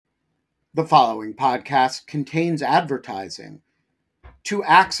The following podcast contains advertising. To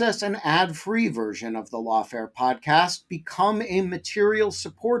access an ad-free version of the Lawfare podcast, become a material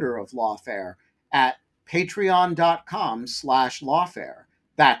supporter of Lawfare at patreon.com/lawfare.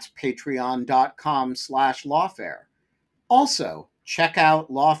 That's patreon.com/lawfare. Also, check out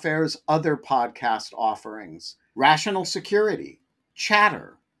Lawfare's other podcast offerings: Rational Security,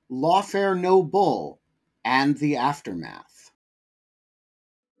 Chatter, Lawfare No Bull, and The Aftermath.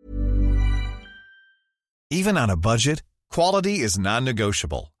 Even on a budget, quality is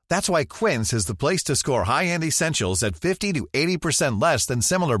non-negotiable. That's why Quince is the place to score high-end essentials at 50 to 80% less than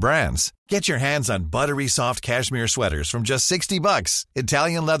similar brands. Get your hands on buttery soft cashmere sweaters from just $60,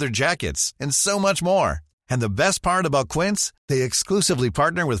 Italian leather jackets, and so much more. And the best part about Quince, they exclusively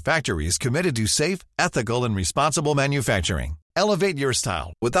partner with factories committed to safe, ethical, and responsible manufacturing. Elevate your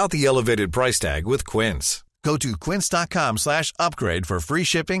style without the elevated price tag with Quince. Go to quince.com/upgrade for free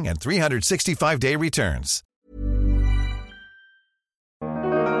shipping and 365-day returns.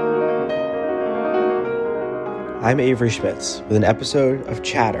 I'm Avery Schmitz with an episode of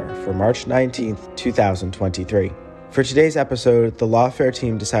Chatter for March 19th, 2023. For today's episode, the Lawfare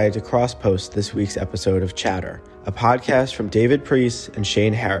team decided to cross-post this week's episode of Chatter, a podcast from David Priest and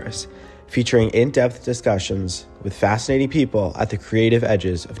Shane Harris, featuring in-depth discussions with fascinating people at the creative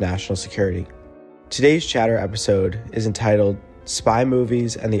edges of national security. Today's Chatter episode is entitled Spy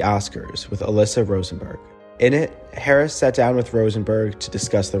Movies and the Oscars with Alyssa Rosenberg. In it, Harris sat down with Rosenberg to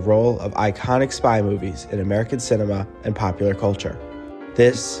discuss the role of iconic spy movies in American cinema and popular culture.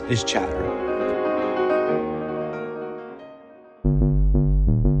 This is Chatter.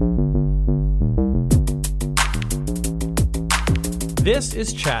 This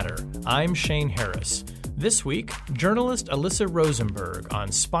is Chatter. I'm Shane Harris. This week, journalist Alyssa Rosenberg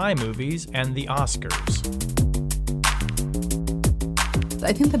on spy movies and the Oscars.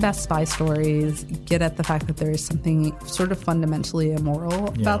 I think the best spy stories get at the fact that there is something sort of fundamentally immoral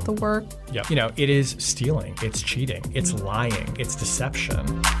about the work. Yeah. You know, it is stealing, it's cheating, it's lying, it's deception.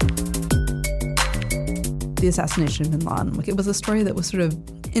 The assassination of bin Laden, it was a story that was sort of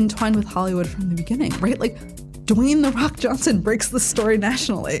entwined with Hollywood from the beginning, right? Like, Dwayne "The Rock" Johnson breaks the story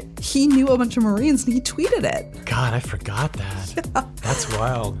nationally. He knew a bunch of Marines and he tweeted it. God, I forgot that. Yeah. That's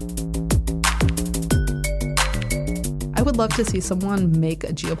wild. I would love to see someone make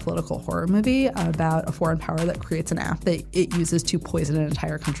a geopolitical horror movie about a foreign power that creates an app that it uses to poison an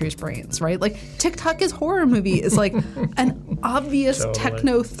entire country's brains, right? Like, TikTok is horror movie is like an obvious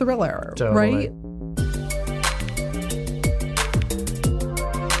techno thriller, right?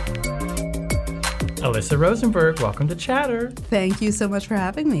 Alyssa Rosenberg, welcome to Chatter. Thank you so much for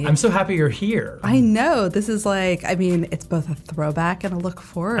having me. I'm so happy you're here. I know. This is it's both a throwback and a look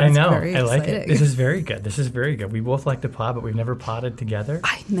forward. I know. It's very I like exciting. it. This is very good. We both like to pod, but we've never podded together.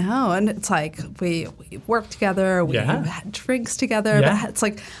 I know. And it's like we work together, we had drinks together. Yeah. But it's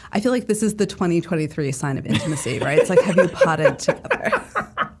like, I feel like this is the 2023 sign of intimacy, right? It's like, have you podded together?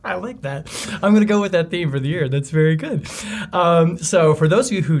 I like that. I'm going to go with that theme for the year. That's very good. So for those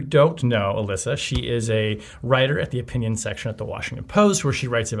of you who don't know Alyssa, she is a writer at the opinion section at the Washington Post, where she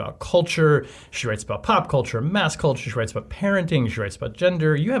writes about culture. She writes about pop culture, mass culture. She writes about parenting. She writes about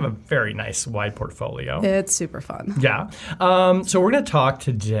gender. You have a very nice wide portfolio. It's super fun. Yeah. So we're going to talk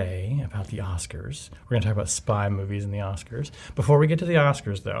today about the Oscars. We're going to talk about spy movies and the Oscars. Before we get to the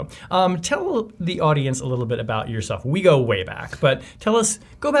Oscars, though, tell the audience a little bit about yourself. We go way back, but tell us,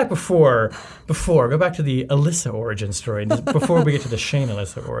 go back before, go back to the Alyssa origin story, before we get to the Shane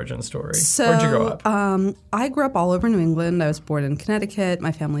Alyssa origin story. So, where'd you grow up? I grew up all over New England. I was born in Connecticut.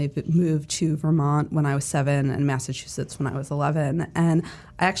 My family moved to Vermont when I was 7 and Massachusetts when I was 11. And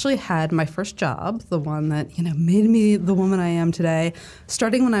I actually had my first job, the one that made me the woman I am today,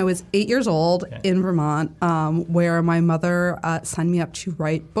 starting when I was 8 years old in Vermont, where my mother signed me up to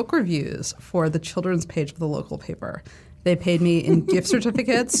write book reviews for the children's page of the local paper. They paid me in gift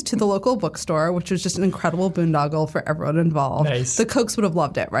certificates to the local bookstore, which was just an incredible boondoggle for everyone involved. Nice. The Kochs would have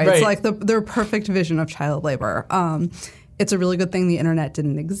loved it, right? It's like their perfect vision of child labor. It's a really good thing the internet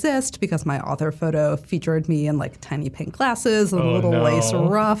didn't exist, because my author photo featured me in tiny pink glasses and a little lace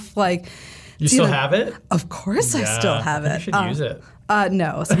ruff. You still have it? Of course I still have it. You should use it.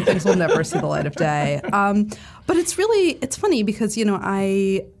 No, some things will never see the light of day. But it's funny because,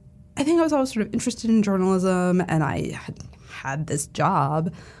 I think I was always sort of interested in journalism, and I had this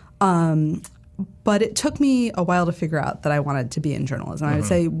job. But it took me a while to figure out that I wanted to be in journalism. I would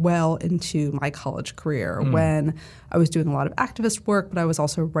say well into my college career when I was doing a lot of activist work, but I was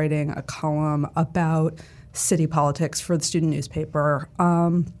also writing a column about city politics for the student newspaper.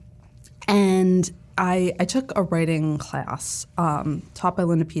 And I took a writing class taught by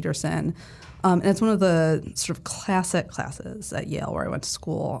Linda Peterson. And it's one of the sort of classic classes at Yale where I went to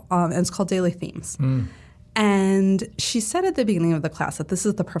school. And it's called Daily Themes. And she said at the beginning of the class that this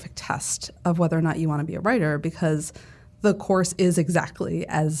is the perfect test of whether or not you want to be a writer, because the course is exactly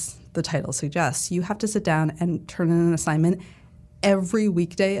as the title suggests. You have to sit down and turn in an assignment every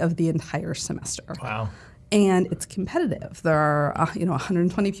weekday of the entire semester. Wow. And it's competitive. There are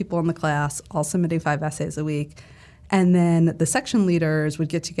 120 people in the class, all submitting 5 essays a week. And then the section leaders would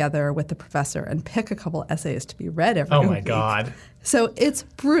get together with the professor and pick a couple essays to be read every week. Oh, my God. So it's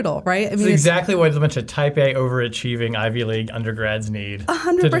brutal, right? I mean, it's exactly what a bunch of type A overachieving Ivy League undergrads need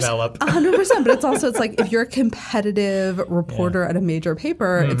to develop. 100%. But it's like if you're a competitive reporter at a major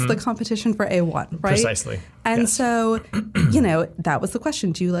paper, it's the competition for A1, right? Precisely. And so, that was the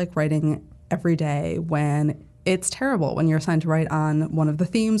question. Do you like writing every day when it's terrible, when you're assigned to write on one of the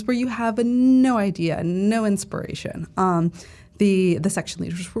themes where you have no idea, no inspiration? The section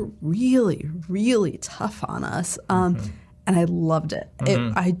leaders were really, really tough on us, and I loved it.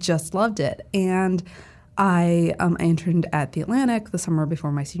 I just loved it. And I interned at The Atlantic the summer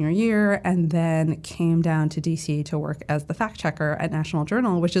before my senior year, and then came down to D.C. to work as the fact checker at National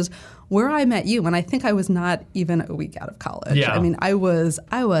Journal, which is where I met you. And I think I was not even a week out of college. Yeah. I mean, I was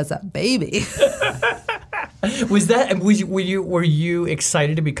a baby. Were you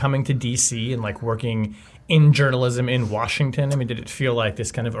excited to be coming to DC and like working in journalism in Washington? I mean, did it feel like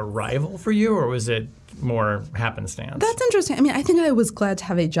this kind of arrival for you, or was it more happenstance? That's interesting. I mean, I think I was glad to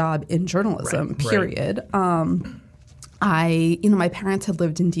have a job in journalism, period. My parents had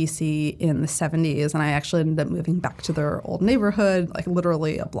lived in D.C. in the 70s, and I actually ended up moving back to their old neighborhood, like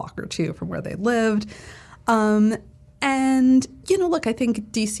literally a block or two from where they lived. And, look, I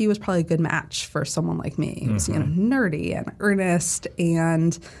think D.C. was probably a good match for someone like me. It was, nerdy and earnest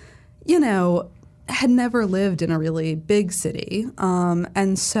and, had never lived in a really big city.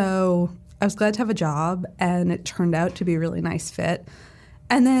 And so I was glad to have a job, and it turned out to be a really nice fit.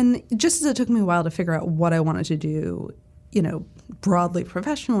 And then just as it took me a while to figure out what I wanted to do, broadly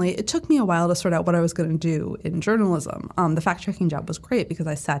professionally, it took me a while to sort out what I was going to do in journalism. The fact-checking job was great because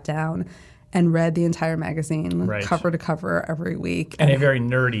I sat down and read the entire magazine cover to cover every week. And a very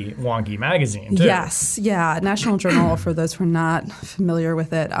nerdy, wonky magazine, too. Yes, yeah. National Journal, for those who are not familiar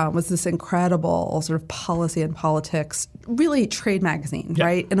with it, was this incredible sort of policy and politics, really trade magazine,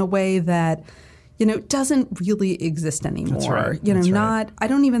 right? In a way that, doesn't really exist anymore. That's right. I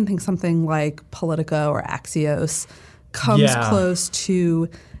don't even think something like Politico or Axios comes close to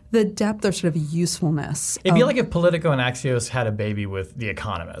the depth or sort of usefulness. It'd be like if Politico and Axios had a baby with The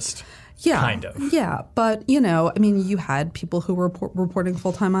Economist. Yeah, kind of. Yeah, but you had people who were reporting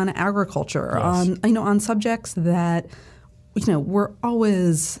full time on agriculture, on subjects that were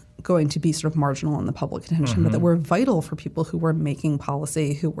always going to be sort of marginal in the public attention, but that were vital for people who were making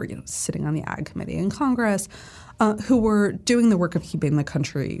policy, who were sitting on the Ag Committee in Congress, who were doing the work of keeping the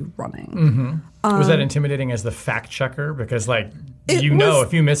country running. Was that intimidating as the fact checker? Because if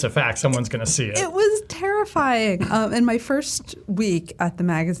you miss a fact, someone's going to see it. It was terrifying. In my first week at the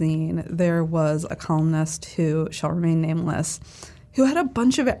magazine, there was a columnist who shall remain nameless, who had a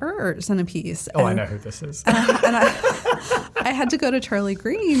bunch of errors in a piece. I know who this is. And I had to go to Charlie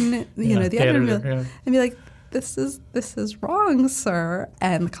Green, the editor, and be like, "This is wrong, sir."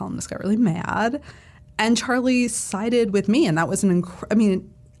 And the columnist got really mad, and Charlie sided with me, and that was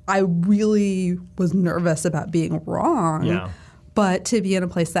I really was nervous about being wrong. Yeah. But to be in a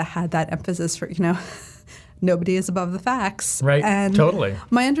place that had that emphasis for, nobody is above the facts. Right, and totally.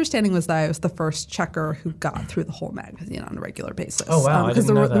 My understanding was that I was the first checker who got through the whole magazine on a regular basis. Oh, wow, because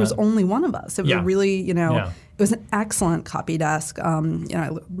there was only one of us. It was really, it was an excellent copy desk. I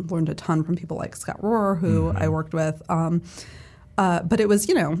learned a ton from people like Scott Rohr, who I worked with. But it was,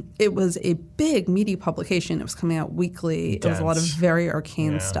 it was a big, meaty publication. It was coming out weekly. It was a lot of very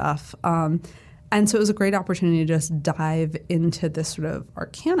arcane stuff. And so it was a great opportunity to just dive into this sort of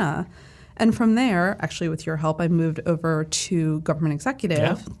arcana. And from there, actually with your help, I moved over to Government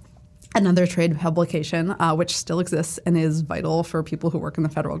Executive, another trade publication, which still exists and is vital for people who work in the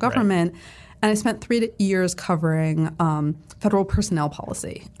federal government. Right. And I spent 3 years covering federal personnel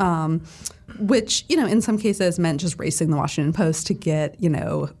policy, which, in some cases meant just racing the Washington Post to get,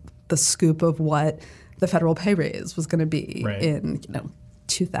 the scoop of what the federal pay raise was going to be in,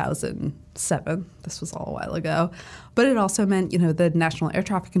 2007. This was all a while ago. But it also meant, the National Air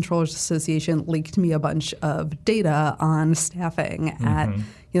Traffic Controllers Association leaked me a bunch of data on staffing at,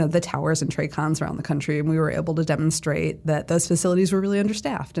 the towers and TRACONs around the country. And we were able to demonstrate that those facilities were really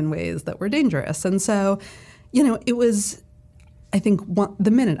understaffed in ways that were dangerous. And so, it was I think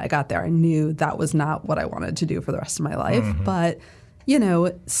the minute I got there, I knew that was not what I wanted to do for the rest of my life. But,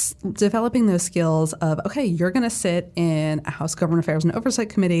 developing those skills of, okay, you're going to sit in a House Government Affairs and Oversight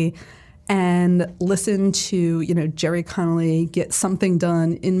Committee and listen to, Jerry Connolly get something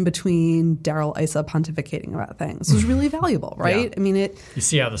done in between Darrell Issa pontificating about things. It was really valuable, right? Yeah. I mean, you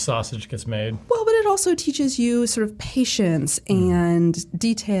see how the sausage gets made. Well, but it also teaches you sort of patience and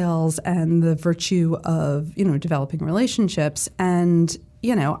details and the virtue of, developing relationships. And,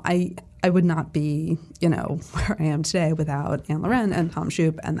 I would not be, where I am today without Anne Loren and Tom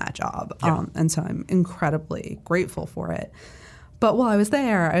Shoup and that job. Yeah. And so I'm incredibly grateful for it. But while I was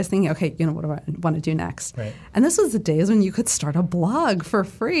there, I was thinking, okay, what do I want to do next? Right. And this was the days when you could start a blog for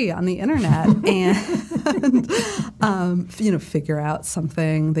free on the internet and, figure out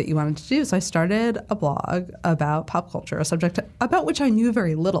something that you wanted to do. So I started a blog about pop culture, a subject about which I knew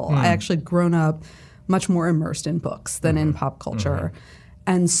very little. I actually had grown up much more immersed in books than in pop culture.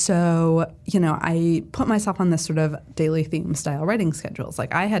 And so, I put myself on this sort of daily theme style writing schedules.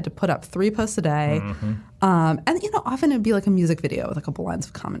 Like I had to put up 3 posts a day. And, often it'd be like a music video with a couple lines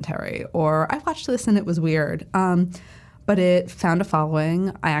of commentary. Or I watched this and it was weird. But it found a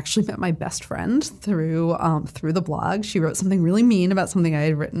following. I actually met my best friend through the blog. She wrote something really mean about something I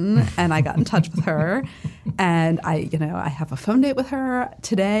had written, and I got in touch with her. And I have a phone date with her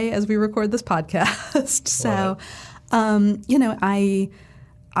today as we record this podcast. So,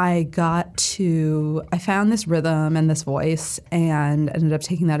 I found this rhythm and this voice and ended up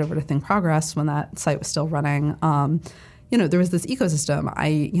taking that over to Think Progress when that site was still running. There was this ecosystem.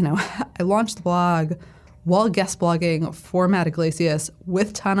 I launched the blog while guest blogging for Matt Iglesias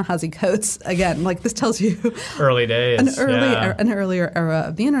with Ta-Nehisi Coates. Again, like this tells you early days, an earlier era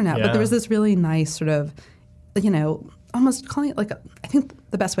of the internet. Yeah. But there was this really nice sort of, almost calling it like I think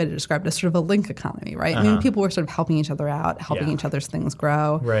the best way to describe it is sort of a link economy, right? I mean, people were sort of helping each other out, helping each other's things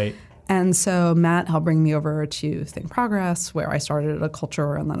grow. Right. And so Matt helped bring me over to Think Progress, where I started a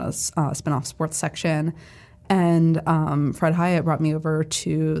culture and then a spin-off sports section. And Fred Hyatt brought me over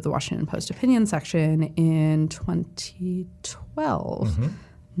to the Washington Post opinion section in 2012.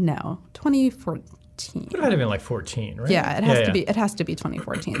 No, 2014. It might have been like 14, right? Yeah, it has to be. It has to be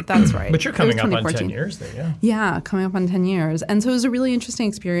 2014. That's right. But you're coming up on 10 years there, yeah. Yeah, coming up on 10 years. And so it was a really interesting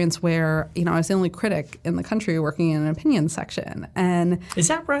experience where, I was the only critic in the country working in an opinion section. And is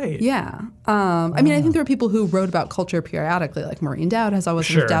that right? Yeah. I mean, I think there were people who wrote about culture periodically, like Maureen Dowd has always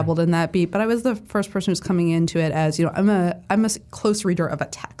sort of dabbled in that beat. But I was the first person who's coming into it as, I'm a close reader of a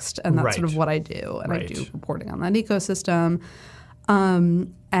text, and that's sort of what I do. And I do reporting on that ecosystem.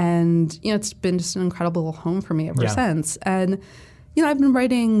 And, it's been just an incredible home for me ever since. And, I've been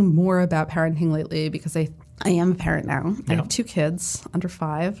writing more about parenting lately because I am a parent now. I have 2 kids under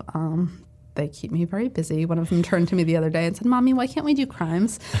 5. They keep me very busy. One of them turned to me the other day and said, "Mommy, why can't we do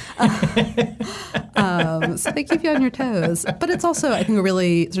crimes?" So they keep you on your toes. But it's also, I think, a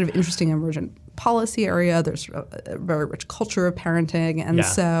really sort of interesting emergent policy area. There's sort of a very rich culture of parenting. And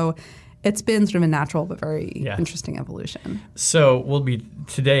so it's been sort of a natural but very interesting evolution. So we'll be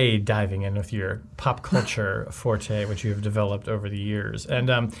today diving in with your pop culture forte, which you have developed over the years. And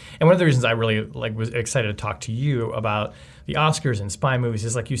one of the reasons I really was excited to talk to you about the Oscars and spy movies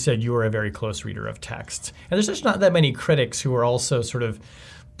is, like you said, you were a very close reader of text. And there's just not that many critics who are also sort of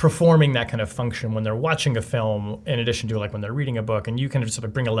performing that kind of function when they're watching a film in addition to when they're reading a book, and you can sort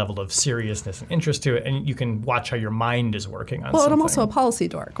of bring a level of seriousness and interest to it, and you can watch how your mind is working on something. And I'm also a policy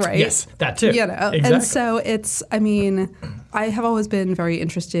dork, right? Yes, that too. Exactly. And so it's, I have always been very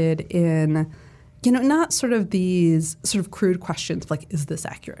interested in, not sort of these sort of crude questions like, is this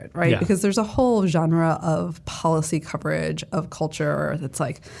accurate, right? Yeah. Because there's a whole genre of policy coverage of culture that's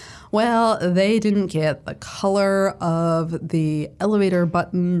like, well, they didn't get the color of the elevator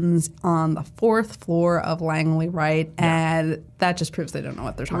buttons on the 4th floor of Langley right, and that just proves they don't know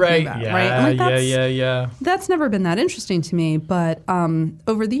what they're talking about, right? And that's never been that interesting to me, but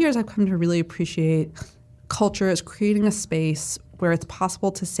over the years I've come to really appreciate culture as creating a space where it's possible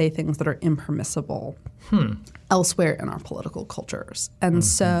to say things that are impermissible elsewhere in our political cultures. And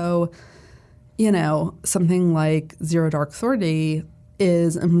so, something like Zero Dark Authority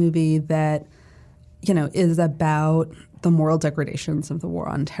is a movie that, is about the moral degradations of the war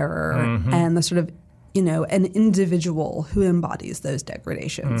on terror and the sort of, an individual who embodies those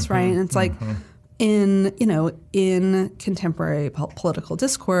degradations, right? And it's like in contemporary political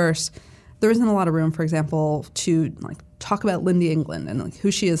discourse, there isn't a lot of room, for example, to talk about Lindy England and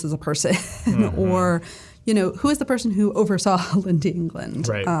who she is as a person or, who is the person who oversaw Lindy England.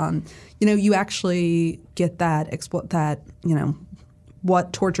 Right. You actually get that,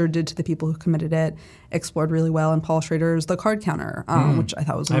 what torture did to the people who committed it, explored really well in Paul Schrader's The Card Counter, which I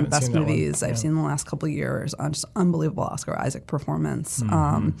thought was one of the best movies I've seen in the last couple of years. Just unbelievable Oscar Isaac performance.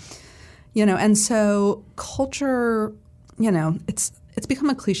 And so culture, it's become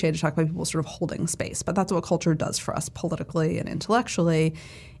a cliche to talk about people sort of holding space, but that's what culture does for us politically and intellectually.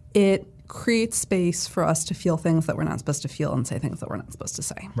 It creates space for us to feel things that we're not supposed to feel and say things that we're not supposed to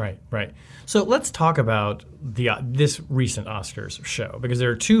say. Right. So let's talk about this recent Oscars show, because there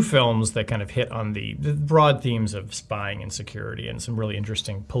are two films that kind of hit on the broad themes of spying and security and some really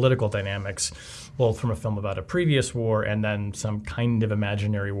interesting political dynamics, both from a film about a previous war and then some kind of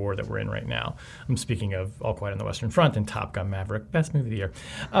imaginary war that we're in right now. I'm speaking of All Quiet on the Western Front and Top Gun Maverick, best movie of the year.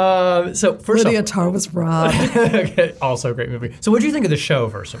 So first Lydia Tarr was robbed. Okay, also a great movie. So what did you think of the show,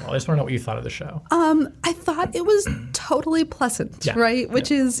 first of all? I just want to know what you thought of the show. I thought it was totally pleasant, right?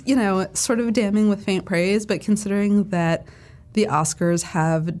 Which is, sort of damning with faint praise, but considering that the Oscars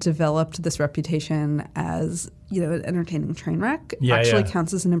have developed this reputation as, an entertaining train wreck,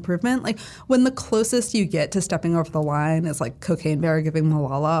 counts as an improvement. Like, when the closest you get to stepping over the line is like Cocaine Bear giving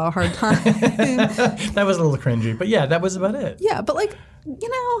Malala a hard time. That was a little cringy, but that was about it. Yeah, but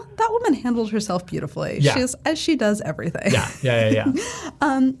that woman handled herself beautifully. Yeah. As she does everything. Yeah.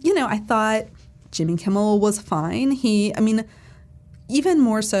 I thought Jimmy Kimmel was fine. Even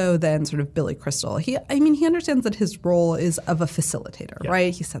more so than sort of Billy Crystal. He understands that his role is of a facilitator,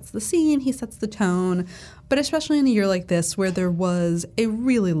 right? He sets the scene, he sets the tone. But especially in a year like this where there was a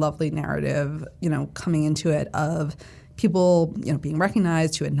really lovely narrative, coming into it of people, being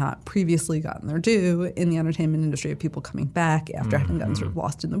recognized who had not previously gotten their due in the entertainment industry, of people coming back after having gotten sort of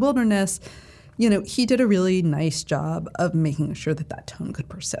lost in the wilderness. He did a really nice job of making sure that tone could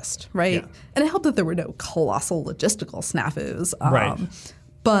persist, right? Yeah. And it helped that there were no colossal logistical snafus. Right.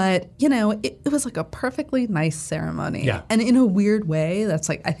 But, it was like a perfectly nice ceremony. Yeah. And in a weird way, I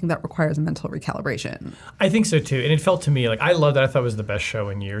think that requires mental recalibration. I think so, too. And it felt to me like, I loved it. I thought it was the best show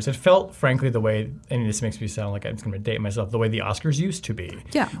in years. It felt, frankly, the way, and this makes me sound like I'm just going to date myself, the way the Oscars used to be.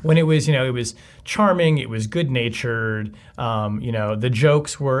 Yeah. When it was, it was charming, it was good-natured, the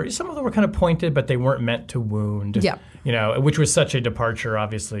jokes were, some of them were kind of pointed, but they weren't meant to wound. Yeah. Which was such a departure,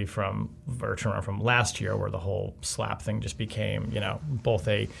 obviously, from last year, where the whole slap thing just became, both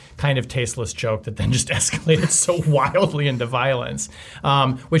a kind of tasteless joke that then just escalated so wildly into violence.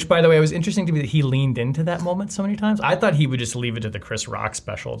 Which, by the way, it was interesting to me that he leaned into that moment so many times. I thought he would just leave it to the Chris Rock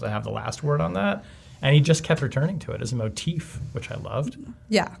special to have the last word on that. And he just kept returning to it as a motif, which I loved.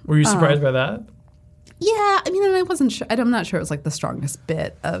 Yeah. Were you surprised by that? Yeah, and I wasn't sure. I'm not sure it was like the strongest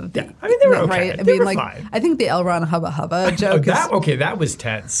bit of the. Yeah, they were okay. Right? They were fine. I think the L. Ron Hubba Hubba joke. That was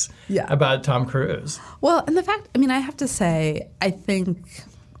tense. Yeah. About Tom Cruise. Well, and the fact, I have to say, I think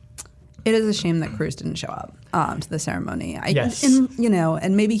it is a shame that Cruise didn't show up to the ceremony. Yes.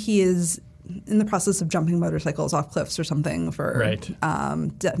 And maybe he is in the process of jumping motorcycles off cliffs or something for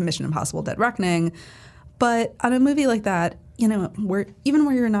Mission Impossible: Dead Reckoning. But on a movie like that, where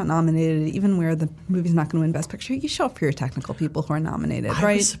you're not nominated, even where the movie's not going to win Best Picture, you show up for your technical people who are nominated, right?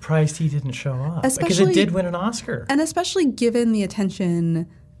 I was surprised he didn't show up, because it did win an Oscar. And especially given the attention,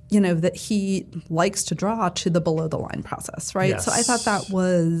 that he likes to draw to the below-the-line process, right? Yes. So I thought that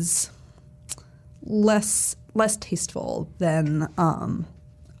was less tasteful than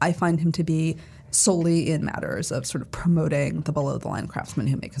I find him to be solely in matters of sort of promoting the below-the-line craftsmen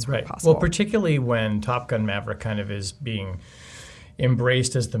who make his work possible. Well, particularly when Top Gun Maverick kind of is being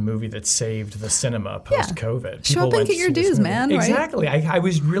embraced as the movie that saved the cinema post-COVID. Show up and get your dues, man. Right? Exactly. I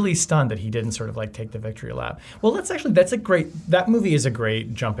was really stunned that he didn't sort of take the victory lap. Well, that movie is a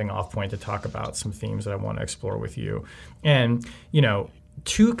great jumping off point to talk about some themes that I want to explore with you. And,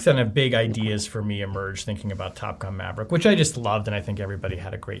 two kind of big ideas for me emerged thinking about Top Gun Maverick, which I just loved, and I think everybody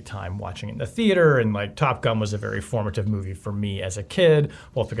had a great time watching it in the theater. And Top Gun was a very formative movie for me as a kid,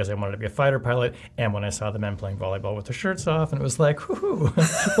 both because I wanted to be a fighter pilot and when I saw the men playing volleyball with their shirts off, and it was like, whoo,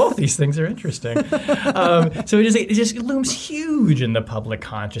 both these things are interesting. So it just looms huge in the public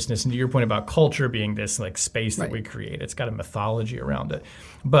consciousness. And to your point about culture being this space that we create, it's got a mythology around it.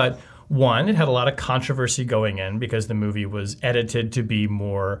 But one, it had a lot of controversy going in because the movie was edited to be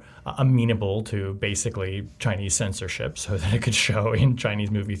more amenable to basically Chinese censorship so that it could show in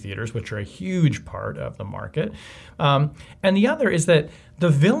Chinese movie theaters, which are a huge part of the market. And the other is that the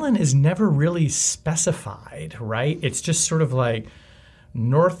villain is never really specified, right? It's just sort of like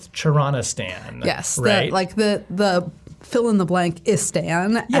North Chiranistan. Yes, right? the fill in the blank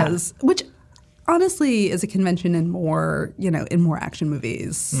Istan, which honestly is a convention in more, in more action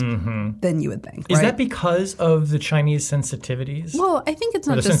movies than you would think. Is right? that because of the Chinese sensitivities? Well, I think it's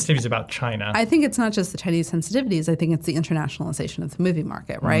or not the just sensitivities about China. I think it's not just the Chinese sensitivities. I think it's the internationalization of the movie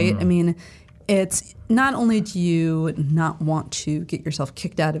market, right? I mean, it's not only do you not want to get yourself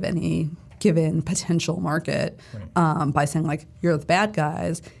kicked out of any given potential market by saying, like, you're the bad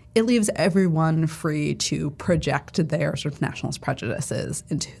guys, it leaves everyone free to project their sort of nationalist prejudices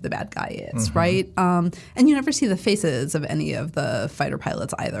into who the bad guy is, right? And you never see the faces of any of the fighter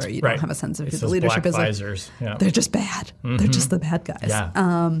pilots either. You don't have a sense of who the leadership is. Visors. Like, they're just bad. They're just the bad guys.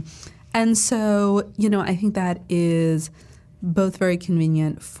 Yeah. And so, I think that is both very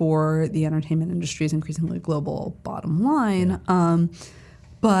convenient for the entertainment industry's increasingly global bottom line.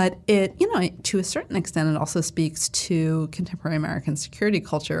 But it, to a certain extent, it also speaks to contemporary American security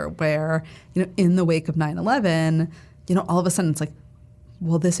culture where, in the wake of 9/11, all of a sudden it's like,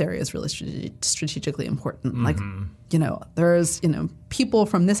 well, this area is really strategically important. Like, there's, people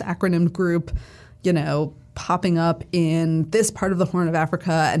from this acronymed group, popping up in this part of the Horn of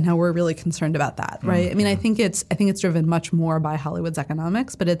Africa, and now we're really concerned about that, right? I mean, I think it's driven much more by Hollywood's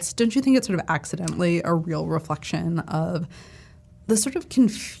economics, but don't you think it's sort of accidentally a real reflection of the sort of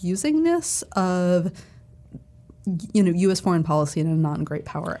confusingness of U.S. foreign policy in a non-great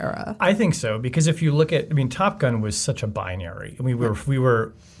power era? I think so, because if you look at, Top Gun was such a binary. We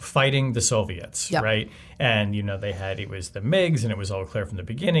were fighting the Soviets, right? And it was the MiGs, and it was all clear from the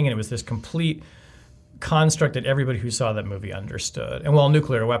beginning, and it was this complete construct that everybody who saw that movie understood. And while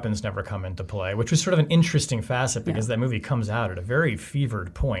nuclear weapons never come into play, which was sort of an interesting facet because that movie comes out at a very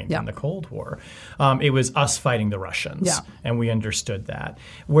fevered point in the Cold War, it was us fighting the Russians, and we understood that.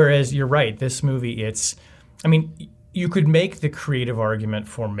 Whereas you're right, this movie, you could make the creative argument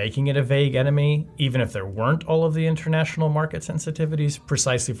for making it a vague enemy, even if there weren't all of the international market sensitivities,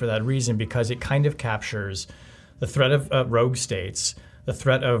 precisely for that reason, because it kind of captures the threat of rogue states, the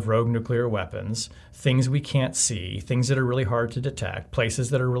threat of rogue nuclear weapons, things we can't see, things that are really hard to detect, places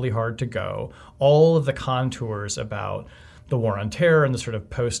that are really hard to go, all of the contours about the war on terror and the sort of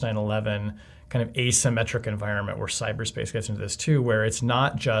post 9/11 kind of asymmetric environment where cyberspace gets into this too, where it's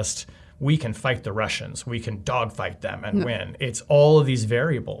not just we can fight the Russians, we can dogfight them and win. It's all of these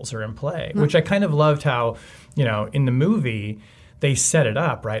variables are in play, which I kind of loved how, in the movie, they set it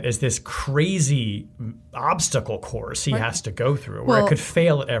up, right, as this crazy obstacle course he has to go through where it could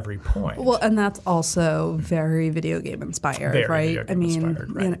fail at every point. Well, and that's also very video game inspired, right?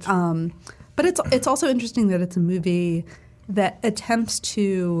 But it's also interesting that it's a movie that attempts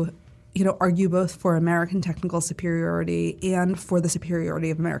to argue both for American technical superiority and for the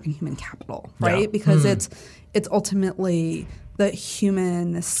superiority of American human capital, right? Because it's ultimately the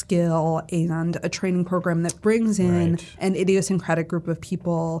human skill and a training program that brings in an idiosyncratic group of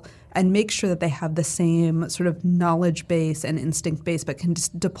people and makes sure that they have the same sort of knowledge base and instinct base, but can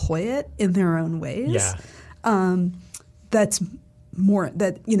just deploy it in their own ways. That's more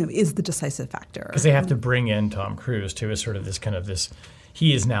is the decisive factor. Because they have to bring in Tom Cruise too as sort of this.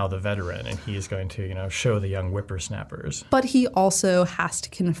 He is now the veteran, and he is going to, show the young whippersnappers. But he also has to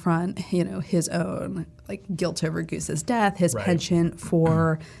confront, his own guilt over Goose's death, his penchant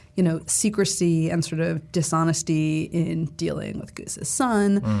for, secrecy and sort of dishonesty in dealing with Goose's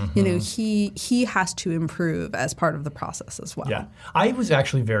son. He has to improve as part of the process as well. Yeah, I was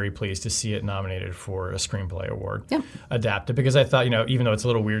actually very pleased to see it nominated for a screenplay award, adapted, because I thought, even though it's a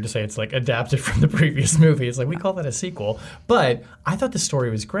little weird to say it's adapted from the previous movie, it's we call that a sequel. But I thought the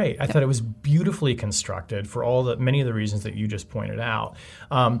story was great. I thought it was beautifully constructed for many of the reasons that you just pointed out,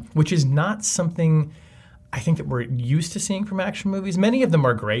 which is not something I think that we're used to seeing from action movies. Many of them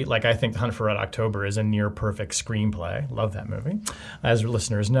are great. I think The Hunt for Red October is a near perfect screenplay. Love that movie, as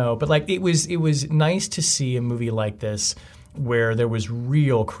listeners know. But it was nice to see a movie like this where there was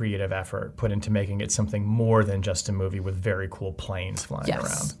real creative effort put into making it something more than just a movie with very cool planes flying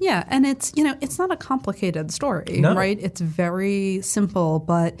around. Yeah, and it's it's not a complicated story, right? It's very simple,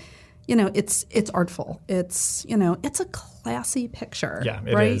 but it's artful. It's it's a classy picture. Yeah,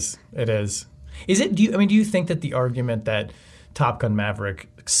 it right? is. It is. Is it? Do you think that the argument that Top Gun Maverick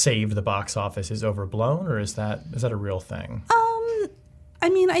saved the box office is overblown, or is that a real thing?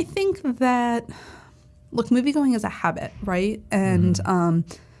 I think that moviegoing is a habit, right? And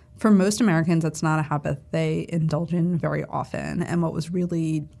for most Americans, it's not a habit they indulge in very often. And what was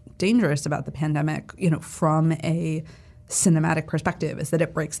really dangerous about the pandemic, from a cinematic perspective, is that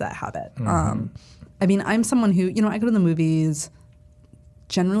it breaks that habit. I'm someone who, I go to the movies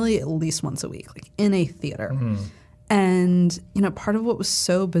generally at least once a week, in a theater. And, part of what was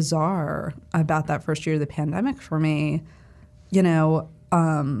so bizarre about that first year of the pandemic for me,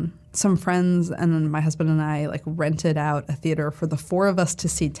 some friends and my husband and I like rented out a theater for the four of us to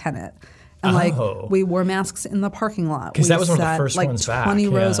see Tenet. And like we wore masks in the parking lot. Because that was one of the first like ones back. 20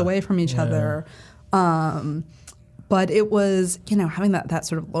 rows away from each other. But it was, having that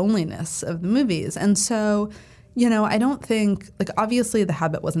sort of loneliness of the movies. And so, I don't think, like, obviously the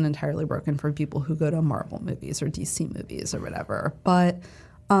habit wasn't entirely broken for people who go to Marvel movies or DC movies or whatever. But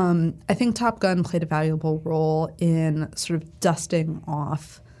I think Top Gun played a valuable role in sort of dusting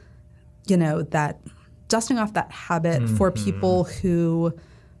off that habit for people who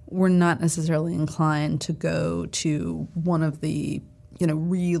were not necessarily inclined to go to one of the,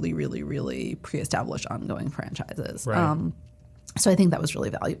 really, really, really pre-established ongoing franchises. Right. So I think that was really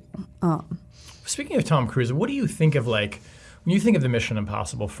valuable. Speaking of Tom Cruise, what do you think of when you think of the Mission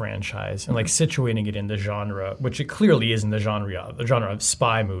Impossible franchise and situating it in the genre, which it clearly is in the genre of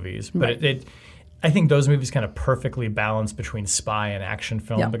spy movies, but I think those movies kind of perfectly balance between spy and action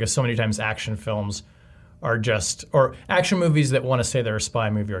film because so many times action films are or action movies that want to say they're a spy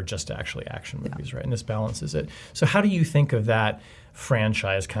movie are just actually action movies, right? And this balances it. So how do you think of that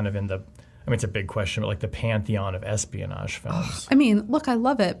franchise kind of it's a big question, but like the pantheon of espionage films? I mean, look, I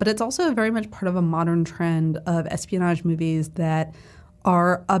love it, but it's also very much part of a modern trend of espionage movies that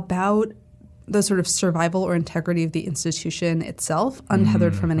are about the sort of survival or integrity of the institution itself,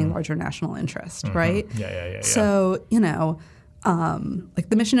 untethered from any larger national interest, right? Yeah. So, like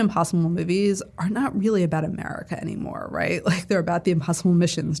the Mission Impossible movies are not really about America anymore, right? Like they're about the Impossible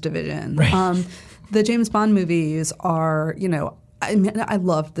Missions division. Right. The James Bond movies are, I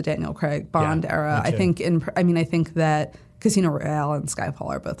loved the Daniel Craig Bond era. I think that Casino Royale and Skyfall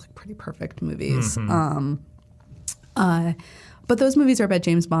are both like pretty perfect movies. But those movies are about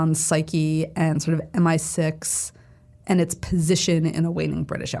James Bond's psyche and sort of MI6 and its position in a waning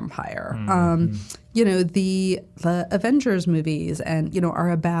British Empire. The Avengers movies and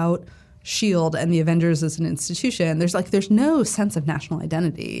are about S.H.I.E.L.D. and the Avengers as an institution. There's no sense of national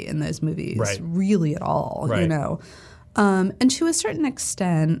identity in those movies really at all. Right. And to a certain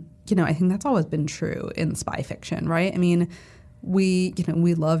extent, I think that's always been true in spy fiction, right? I mean, we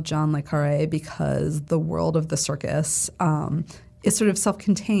love John le Carré because the world of the circus is sort of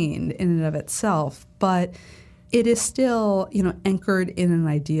self-contained in and of itself, but it is still, anchored in an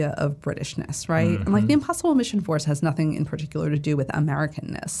idea of Britishness, right? And like the Impossible Mission Force has nothing in particular to do with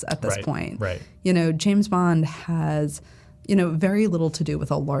Americanness at this point. Right. James Bond has, very little to do with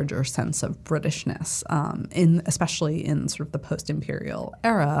a larger sense of Britishness, especially in sort of the post-imperial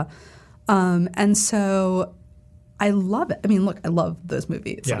era. And so I love it. I mean, look, I love those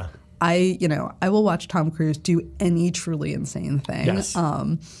movies. Yeah. I will watch Tom Cruise do any truly insane thing. Yes.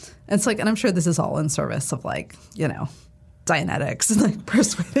 It's like, and I'm sure this is all in service of like, Dianetics and like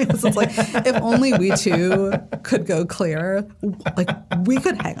persuading us. It's like, if only we two could go clear, like we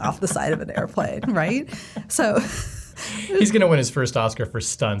could hang off the side of an airplane, right? So he's going to win his first Oscar for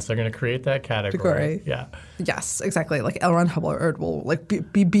stunts. They're going to create that category. Yeah. Yes, exactly. Like L. Ron Hubbard will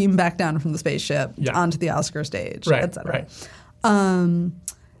like be beamed back down from the spaceship onto the Oscar stage, et cetera. Right.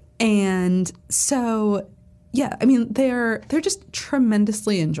 And so, yeah, I mean, they're just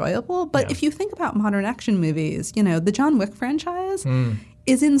tremendously enjoyable. But if you think about modern action movies, the John Wick franchise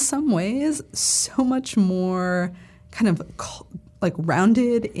is in some ways so much more kind of like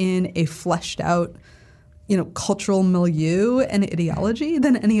rounded in a fleshed out, cultural milieu and ideology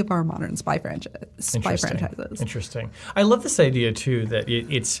than any of our modern spy franchises. Interesting. I love this idea, too, that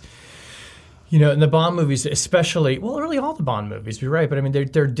it's... in the Bond movies, especially, well, really all the Bond movies, you're right, but I mean,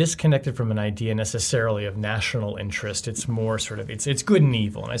 they're disconnected from an idea necessarily of national interest. It's more sort of, it's good and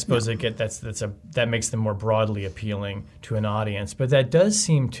evil, and I suppose that makes them more broadly appealing to an audience. But that does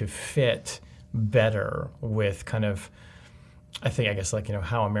seem to fit better with kind of, I guess,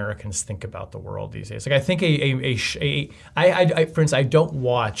 how Americans think about the world these days. Like, I think for instance, I don't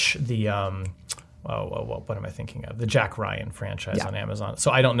watch the, what am I thinking of? The Jack Ryan franchise on Amazon. So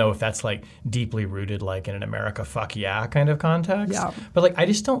I don't know if that's like deeply rooted like in an America fuck yeah kind of context. Yeah. But like I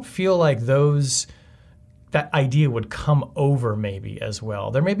just don't feel like that idea would come over maybe as well.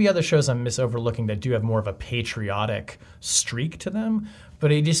 There may be other shows I'm overlooking that do have more of a patriotic streak to them,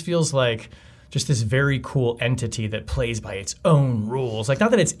 but it just feels like just this very cool entity that plays by its own rules. Like,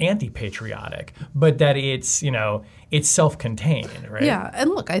 not that it's anti-patriotic, but that it's, it's self-contained, right? Yeah,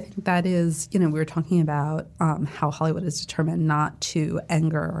 and look, I think that is, we were talking about how Hollywood is determined not to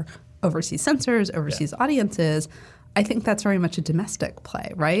anger overseas censors, overseas audiences. I think that's very much a domestic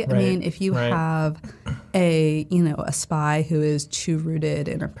play, right? I mean, if you have a spy who is too rooted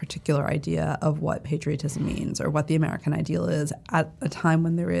in a particular idea of what patriotism means or what the American ideal is at a time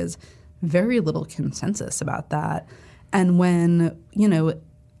when there is very little consensus about that. And when,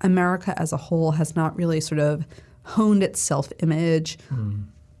 America as a whole has not really sort of honed its self-image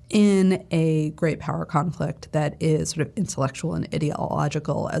in a great power conflict that is sort of intellectual and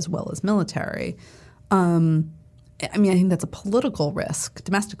ideological as well as military. I think that's a political risk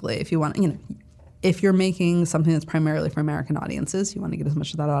domestically. If you want, if you're making something that's primarily for American audiences, you want to get as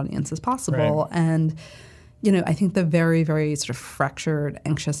much of that audience as possible. Right. And, I think the very, very sort of fractured,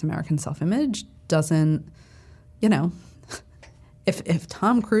 anxious American self-image doesn't, if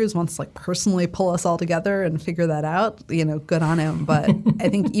Tom Cruise wants to personally pull us all together and figure that out, good on him. But I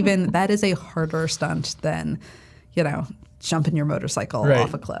think even that is a harder stunt than, jumping your motorcycle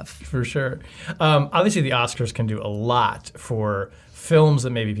off a cliff. For sure. Obviously, the Oscars can do a lot for films that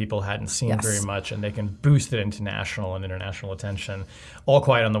maybe people hadn't seen very much, and they can boost it into national and international attention. All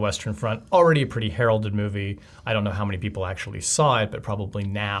Quiet on the Western Front, already a pretty heralded movie. I don't know how many people actually saw it, but probably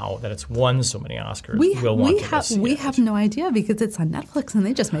now that it's won so many Oscars, we'll want to go see it. We have no idea because it's on Netflix and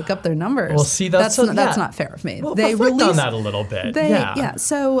they just make up their numbers. Well, see, that's not fair of me. Well, they reflect on that a little bit.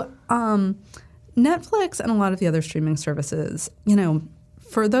 So Netflix and a lot of the other streaming services,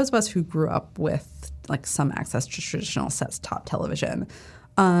 for those of us who grew up with some access to traditional set-top television,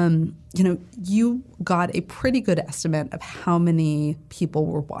 you got a pretty good estimate of how many people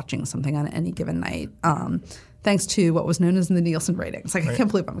were watching something on any given night, thanks to what was known as the Nielsen ratings. I can't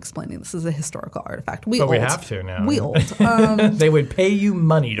believe I'm explaining this as a historical artifact. But we have to now. We old. They would pay you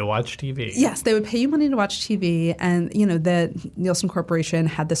money to watch TV. Yes, they would pay you money to watch TV. And, the Nielsen Corporation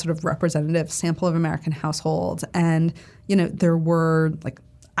had this sort of representative sample of American households. And, there were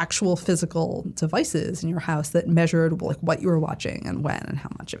actual physical devices in your house that measured what you were watching and when and how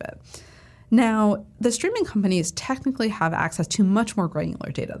much of it. Now, the streaming companies technically have access to much more granular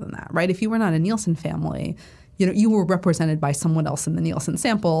data than that, right? If you were not a Nielsen family, you were represented by someone else in the Nielsen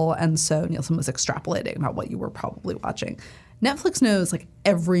sample, and so Nielsen was extrapolating about what you were probably watching. Netflix knows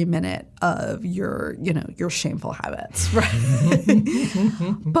every minute of your shameful habits, right?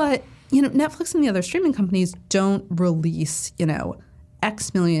 But, Netflix and the other streaming companies don't release,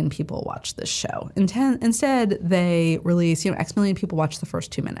 X million people watch this show. Instead, they release, X million people watch the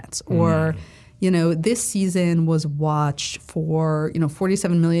first 2 minutes. Or, this season was watched for,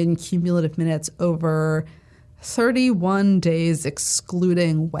 47 million cumulative minutes over 31 days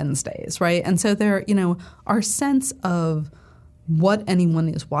excluding Wednesdays, right? And so there, our sense of what anyone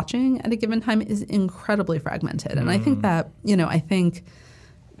is watching at a given time is incredibly fragmented. And I think that, I think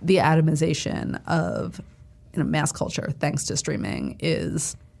the atomization of mass culture, thanks to streaming,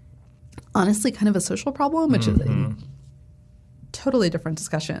 is honestly kind of a social problem, which is a totally different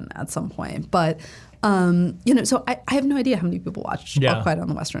discussion at some point. But, so I have no idea how many people watched All Quiet on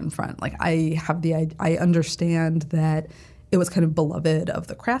the Western Front. I understand that it was kind of beloved of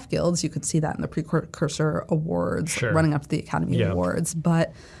the craft guilds. You could see that in the precursor awards running up to the Academy Awards.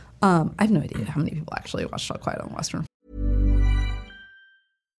 But I have no idea how many people actually watched All Quiet on the Western Front.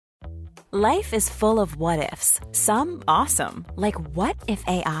 Life is full of what-ifs. Some awesome, like what if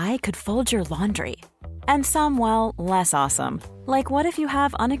AI could fold your laundry? And some, well, less awesome, like what if you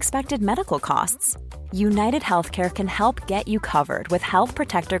have unexpected medical costs? United Healthcare can help get you covered with Health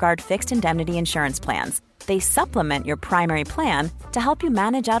Protector Guard fixed indemnity insurance plans. They supplement your primary plan to help you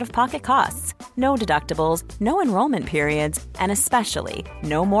manage out-of-pocket costs. No deductibles, no enrollment periods, and especially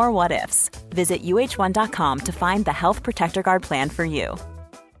no more what-ifs. Visit uh1.com to find the Health Protector Guard plan for you.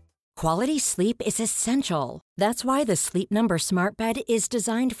 Quality sleep is essential. That's why the Sleep Number Smart Bed is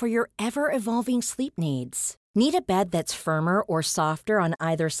designed for your ever-evolving sleep needs. Need a bed that's firmer or softer on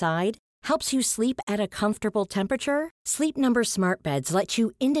either side? Helps you sleep at a comfortable temperature? Sleep Number Smart Beds let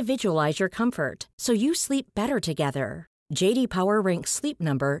you individualize your comfort so you sleep better together. J.D. Power ranks Sleep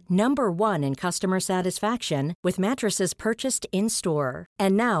Number number 1 in customer satisfaction with mattresses purchased in-store.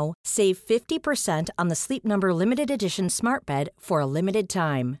 And now, save 50% on the Sleep Number Limited Edition Smart Bed for a limited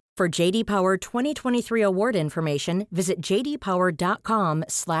time. For J.D. Power 2023 award information, visit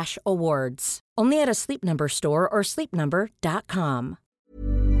jdpower.com/awards. Only at a Sleep Number store or sleepnumber.com.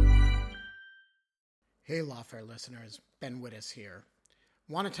 Hey, Lawfare listeners, Ben Wittes here.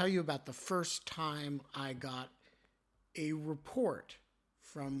 Want to tell you about the first time I got a report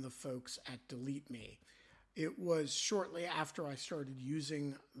from the folks at Delete Me. It was shortly after I started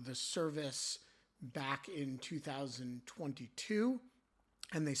using the service back in 2022,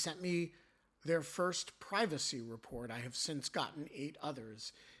 and they sent me their first privacy report. I have since gotten 8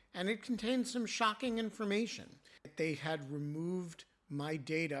 others, and it contained some shocking information. They had removed my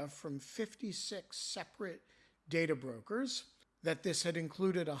data from 56 separate data brokers, that this had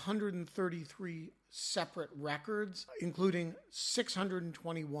included 133 separate records, including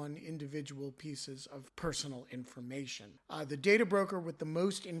 621 individual pieces of personal information. The data broker with the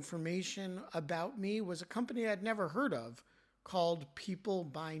most information about me was a company I'd never heard of called People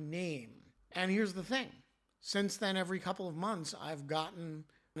by Name. And here's the thing. Since then, every couple of months, I've gotten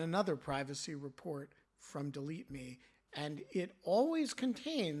another privacy report from Delete Me, and it always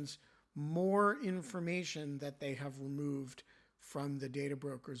contains more information that they have removed from the data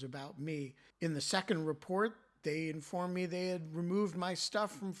brokers about me. In the second report, they informed me they had removed my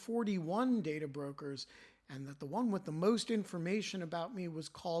stuff from 41 data brokers, and that the one with the most information about me was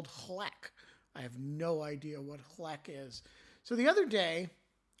called HLEC. I have no idea what HLEC is. So the other day,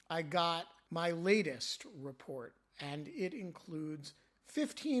 I got my latest report, and it includes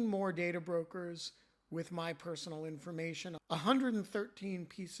 15 more data brokers with my personal information, 113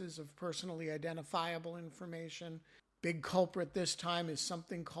 pieces of personally identifiable information. Big culprit this time is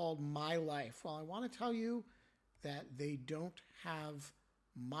something called My Life. Well, I want to tell you that they don't have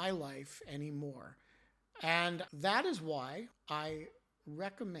My Life anymore. And that is why I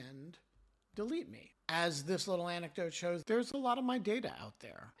recommend Delete Me. As this little anecdote shows, there's a lot of my data out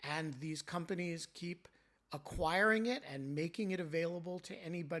there, and these companies keep acquiring it and making it available to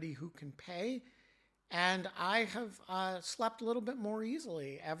anybody who can pay. And I have slept a little bit more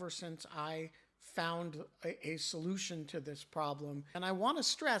easily ever since I found a solution to this problem. And I want to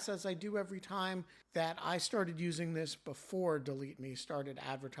stress, as I do every time, that I started using this before Delete Me started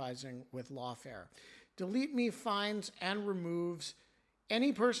advertising with Lawfare. Delete Me finds and removes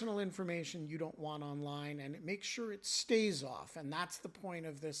any personal information you don't want online, and it makes sure it stays off. And that's the point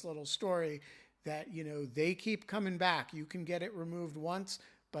of this little story, that, they keep coming back. You can get it removed once,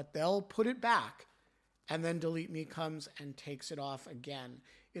 but they'll put it back, and then Delete Me comes and takes it off again.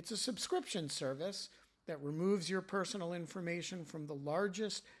 It's a subscription service that removes your personal information from the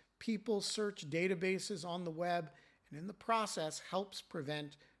largest people search databases on the web, and in the process helps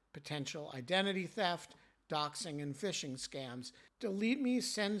prevent potential identity theft, doxing, and phishing scams. Delete Me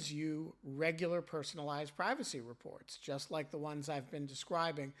sends you regular personalized privacy reports, just like the ones I've been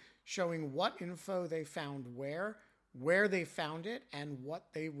describing, showing what info they found where they found it, and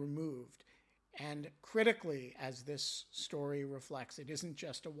what they removed. And critically, as this story reflects, it isn't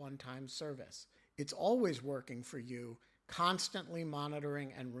just a one-time service. It's always working for you, constantly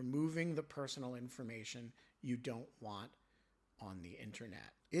monitoring and removing the personal information you don't want on the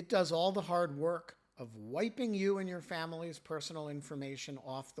internet. It does all the hard work of wiping you and your family's personal information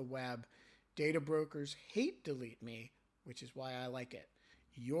off the web. Data brokers hate Delete Me, which is why I like it.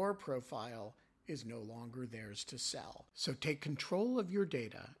 Your profile is no longer theirs to sell. So take control of your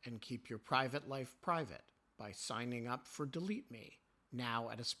data and keep your private life private by signing up for Delete Me, now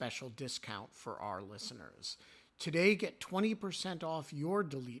at a special discount for our listeners. Today, get 20% off your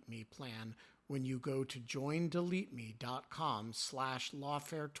Delete Me plan when you go to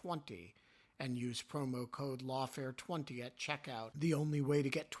joindeleteme.com/lawfare20 and use promo code lawfare20 at checkout. The only way to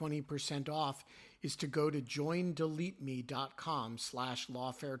get 20% off is to go to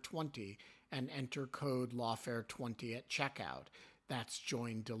joindeleteme.com/lawfare20 and enter code lawfare20 at checkout. That's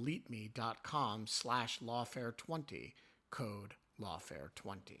joindeleteme.com/lawfare20, code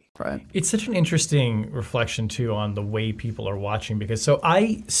lawfare20. Right. It's such an interesting reflection, too, on the way people are watching, because so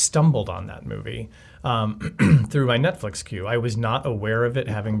I stumbled on that movie through my Netflix queue. I was not aware of it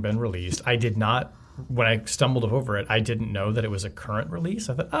having been released. I did not, when I stumbled over it, I didn't know that it was a current release.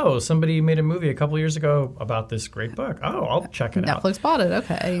 I thought, oh, somebody made a movie a couple years ago about this great book. Oh, I'll check it out. Netflix bought it,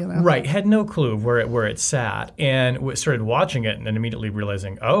 okay. Right, had no clue where it sat, and started watching it and then immediately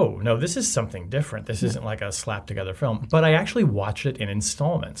realizing, oh, no, this is something different. This isn't like a slap-together film. But I actually watched it in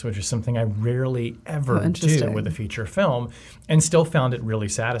installments, which is something I rarely ever do with a feature film, and still found it really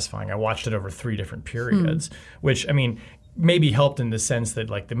satisfying. I watched it over 3 different periods, which, I mean, maybe helped in the sense that,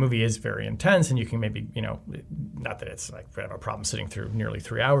 like, the movie is very intense, and you can maybe, not that it's like I have a problem sitting through nearly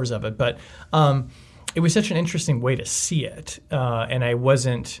 3 hours of it, but it was such an interesting way to see it, and I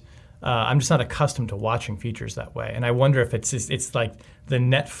wasn't. I'm just not accustomed to watching features that way, and I wonder if it's like the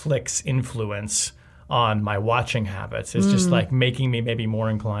Netflix influence on my watching habits is just like making me maybe more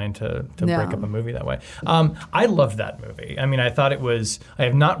inclined to break up a movie that way. I loved that movie. I mean, I thought it was, I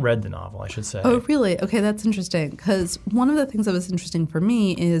have not read the novel, I should say. Oh, really? Okay, that's interesting. Because one of the things that was interesting for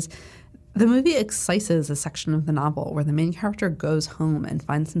me is the movie excises a section of the novel where the main character goes home and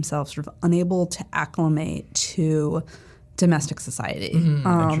finds himself sort of unable to acclimate to domestic society.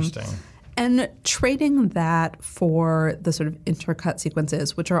 Interesting. And trading that for the sort of intercut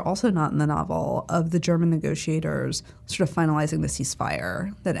sequences, which are also not in the novel, of the German negotiators sort of finalizing the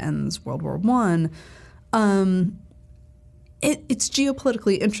ceasefire that ends World War I, it's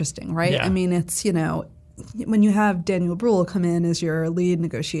geopolitically interesting, right? Yeah. I mean, it's, when you have Daniel Bruhl come in as your lead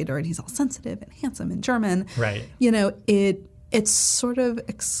negotiator and he's all sensitive and handsome and German, right? It's sort of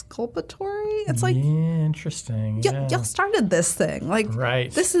exculpatory. It's like, interesting. Y'all started this thing. Like,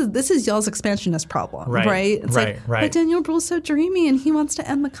 right. This is y'all's expansionist problem, right? Right? It's right. But Daniel Bruhl's so dreamy and he wants to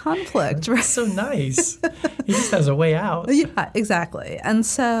end the conflict. Right? So nice. He just has a way out. Yeah, exactly. And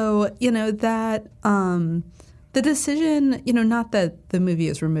so, that the decision, not that the movie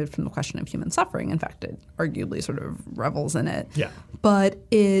is removed from the question of human suffering. In fact, it arguably sort of revels in it. Yeah. But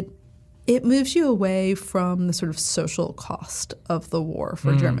it moves you away from the sort of social cost of the war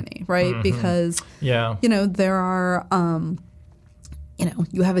for Germany, right? Mm-hmm. Because, there are,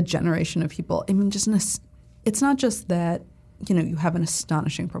 you have a generation of people. I mean, it's not just that, you have an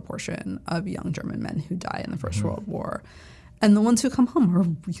astonishing proportion of young German men who die in the First World War. And the ones who come home are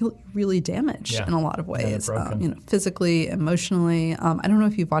really, really damaged in a lot of ways, physically, emotionally. I don't know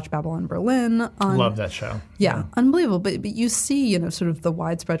if you've watched Babylon Berlin. Love that show. Yeah, unbelievable. But you see, sort of the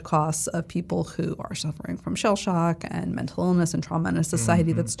widespread costs of people who are suffering from shell shock and mental illness and trauma in a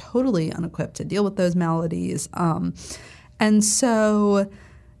society that's totally unequipped to deal with those maladies. And so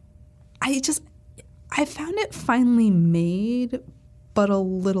I found it finely made, but a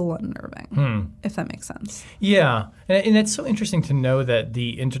little unnerving, if that makes sense. Yeah, and it's so interesting to know that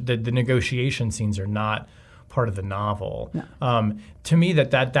the negotiation scenes are not part of the novel. No. To me,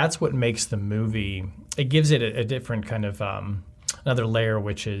 that's what makes the movie. It gives it a different kind of another layer,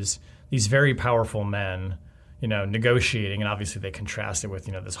 which is these very powerful men, negotiating, and obviously they contrast it with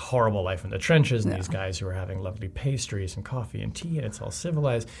this horrible life in the trenches and these guys who are having lovely pastries and coffee and tea, and it's all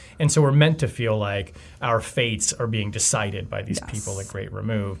civilized. And so we're meant to feel like our fates are being decided by these people at great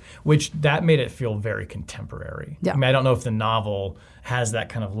remove, which that made it feel very contemporary. Yeah. I mean, I don't know if the novel has that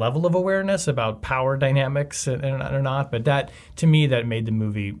kind of level of awareness about power dynamics or not, but that, to me, that made the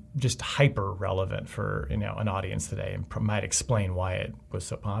movie just hyper relevant for an audience today, and might explain why it was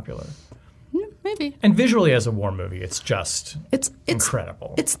so popular. Maybe. And visually, as a war movie, it's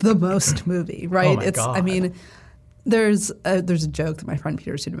incredible. It's the most movie, right? Oh my God. I mean, there's a joke that my friend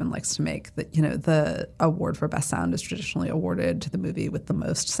Peter Suderman likes to make that the award for best sound is traditionally awarded to the movie with the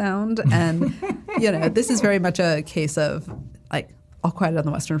most sound, and this is very much a case of like All Quiet on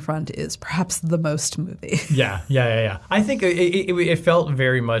the Western Front is perhaps the most movie. Yeah. I think it felt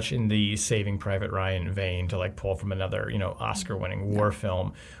very much in the Saving Private Ryan vein to like pull from another Oscar-winning war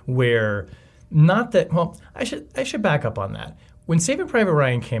film where. Not that, well, I should back up on that. When Saving Private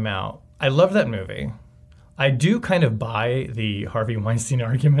Ryan came out, I loved that movie. I do kind of buy the Harvey Weinstein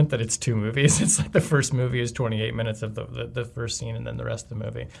argument that it's two movies. It's like the first movie is 28 minutes of the first scene and then the rest of the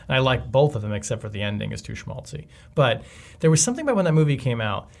movie. And I like both of them except for the ending is too schmaltzy. But there was something about when that movie came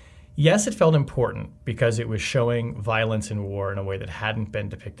out. Yes, it felt important because it was showing violence in war in a way that hadn't been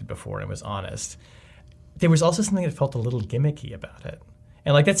depicted before and it was honest. There was also something that felt a little gimmicky about it.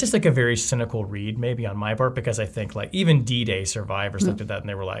 And like that's just like a very cynical read maybe on my part because I think like even D-Day survivors looked at that and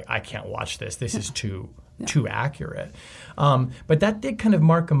they were like, I can't watch this. This is too accurate. But that did kind of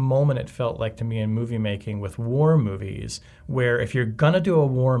mark a moment, it felt like to me in movie making with war movies where if you're going to do a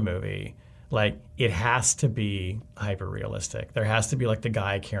war movie, like it has to be hyper realistic. There has to be like the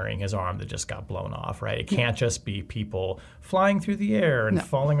guy carrying his arm that just got blown off, right? It can't just be people flying through the air and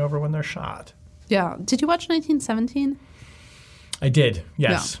falling over when they're shot. Yeah. Did you watch 1917? I did,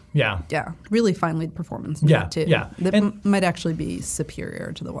 yes. Yeah. Really fine lead performance in that too. Yeah. That might actually be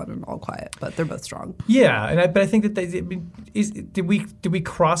superior to the one in All Quiet, but they're both strong. Yeah, but I think that did we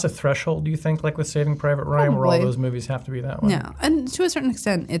cross a threshold, do you think, like with Saving Private Ryan, Probably. where all those movies have to be that way? Yeah, and to a certain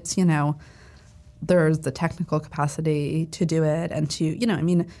extent, it's, there's the technical capacity to do it and to,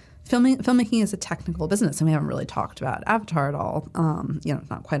 filmmaking is a technical business, and we haven't really talked about Avatar at all.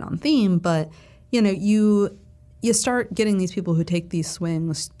 Not quite on theme, but, you start getting these people who take these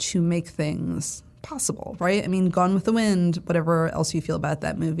swings to make things possible, right? I mean, Gone with the Wind, whatever else you feel about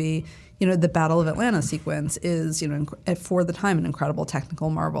that movie, the Battle of Atlanta sequence is, for the time, an incredible technical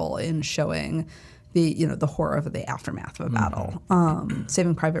marvel in showing the horror of the aftermath of a battle.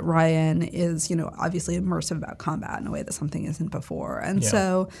 Saving Private Ryan is, obviously immersive about combat in a way that something isn't before. And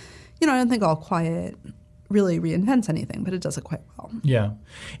so, I don't think All Quiet really reinvents anything, but it does it quite well. Yeah.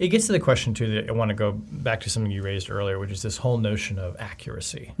 It gets to the question, too, that I want to go back to something you raised earlier, which is this whole notion of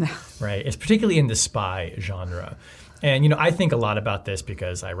accuracy, right? It's particularly in the spy genre. And, I think a lot about this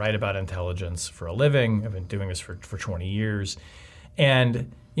because I write about intelligence for a living. I've been doing this for 20 years.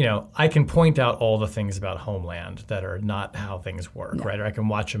 And, I can point out all the things about Homeland that are not how things work, right? Or I can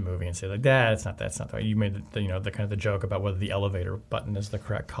watch a movie and say, like, that's not the way. You made the kind of the joke about whether the elevator button is the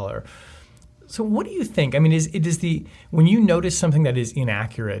correct color. So what do you think? I mean, when you notice something that is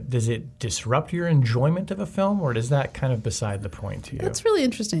inaccurate, does it disrupt your enjoyment of a film, or is that kind of beside the point to you? That's really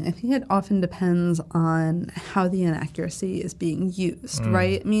interesting. I think it often depends on how the inaccuracy is being used,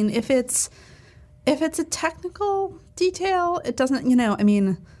 right? I mean, if it's a technical detail, it doesn't,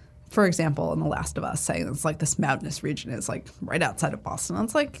 for example, in The Last of Us, saying it's like this mountainous region is like right outside of Boston.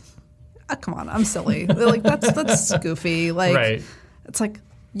 It's like, come on, I'm silly. Like that's goofy. Like, right. It's like,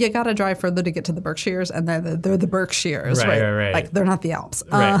 you got to drive further to get to the Berkshires, and they're the Berkshires, right? Like, they're not the Alps.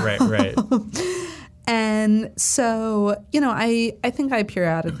 Right. And so, I think I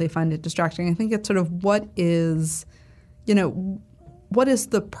periodically find it distracting. I think it's sort of what is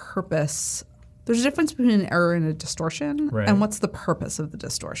the purpose? There's a difference between an error and a distortion, and what's the purpose of the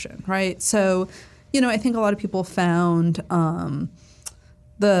distortion, right? So, I think a lot of people found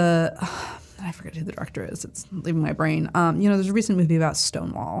I forget who the director is. It's leaving my brain. There's a recent movie about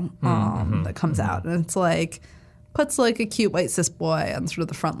Stonewall that comes out, and it's like puts like a cute white cis boy on sort of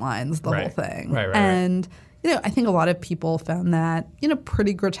the front lines, the whole thing. Right. And I think a lot of people found that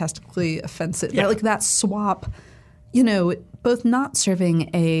pretty grotesquely offensive. Yeah. Like that swap, both not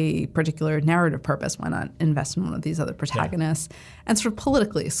serving a particular narrative purpose, why not invest in one of these other protagonists, and sort of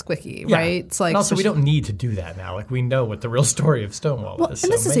politically squicky, right? It's like, and also, we don't need to do that now. Like, we know what the real story of Stonewall is.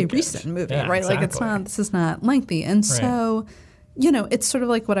 And this is a recent movie, right? Exactly. Like, this is not lengthy. And so, it's sort of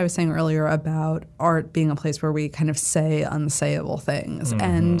like what I was saying earlier about art being a place where we kind of say unsayable things.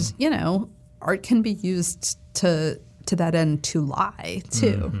 And, art can be used to that end to lie,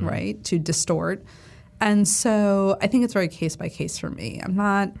 too, right? To distort. And so I think it's very case by case for me. I'm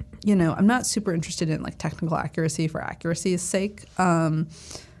not super interested in like technical accuracy for accuracy's sake,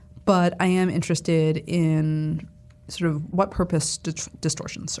 but I am interested in sort of what purpose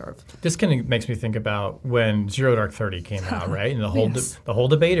distortions serve. This kind of makes me think about when Zero Dark 30 came out, right? And the whole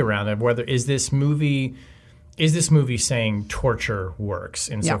debate around it, whether is this movie saying torture works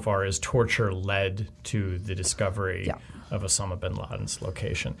insofar as torture led to the discovery of Osama bin Laden's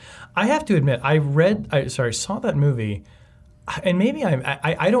location. I have to admit, I saw that movie, and maybe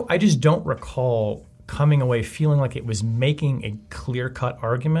I just don't recall coming away feeling like it was making a clear-cut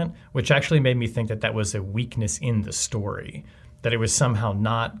argument, which actually made me think that was a weakness in the story, that it was somehow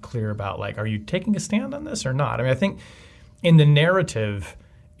not clear about, like, are you taking a stand on this or not? I mean, I think in the narrative,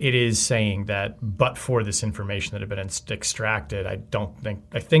 it is saying that, but for this information that had been extracted, I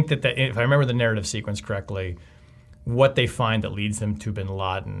think that if I remember the narrative sequence correctly, what they find that leads them to bin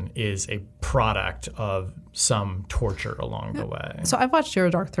Laden is a product of some torture along the way. So I've watched Zero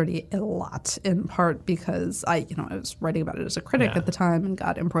Dark 30 a lot, in part because I was writing about it as a critic at the time and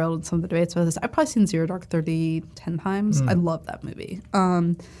got embroiled in some of the debates about this. I've probably seen Zero Dark 30 10 times. I love that movie.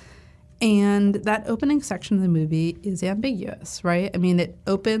 And that opening section of the movie is ambiguous, right? I mean, it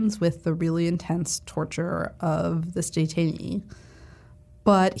opens with the really intense torture of this detainee.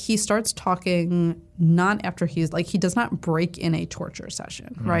 But he starts talking not after he does not break in a torture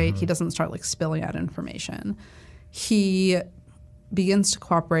session, right? He doesn't start like spilling out information. He begins to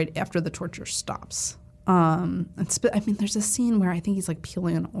cooperate after the torture stops. There's a scene where I think he's like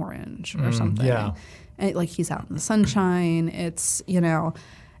peeling an orange or something. Yeah. And like he's out in the sunshine. It's,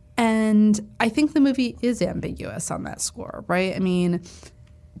 and I think the movie is ambiguous on that score, right? I mean,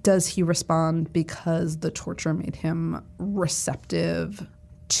 does he respond because the torture made him receptive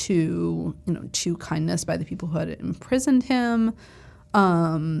to kindness by the people who had imprisoned him?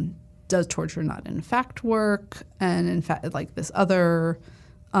 Does torture not in fact work? And in fact, like this other,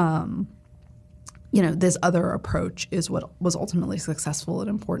 this other approach is what was ultimately successful and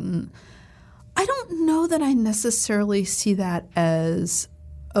important. I don't know that I necessarily see that as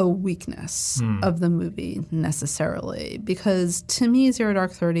a weakness of the movie necessarily, because to me, Zero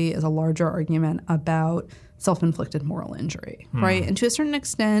Dark 30 is a larger argument about self-inflicted moral injury, right? And to a certain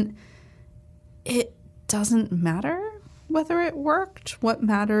extent, it doesn't matter whether it worked. What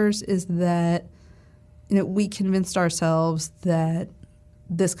matters is that we convinced ourselves that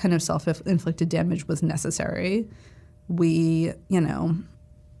this kind of self-inflicted damage was necessary. We,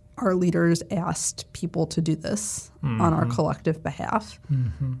 our leaders asked people to do this on our collective behalf.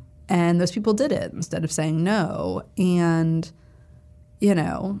 And those people did it instead of saying no. And,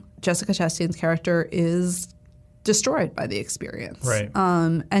 Jessica Chastain's character is destroyed by the experience. Right.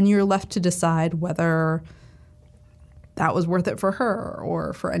 And you're left to decide whether that was worth it for her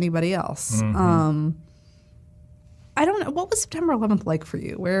or for anybody else. I don't know. What was September 11th like for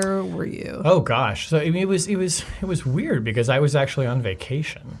you? Where were you? Oh gosh, so I mean, it was weird because I was actually on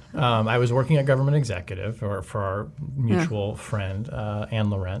vacation. I was working at Government Executive for our mutual friend Anne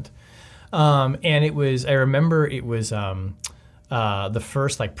Laurent, and it was. I remember it was the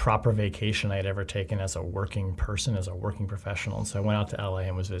first like proper vacation I had ever taken as a working person, as a working professional. And so I went out to LA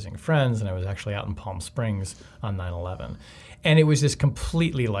and was visiting friends, and I was actually out in Palm Springs on 9/11. And it was this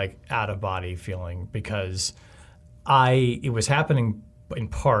completely like out of body feeling because it was happening in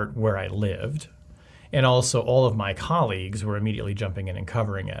part where I lived. And also all of my colleagues were immediately jumping in and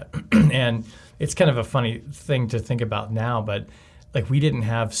covering it. And it's kind of a funny thing to think about now, but like we didn't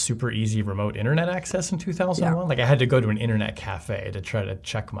have super easy remote internet access in 2001. Yeah. Like I had to go to an internet cafe to try to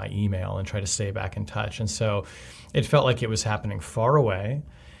check my email and try to stay back in touch. And so it felt like it was happening far away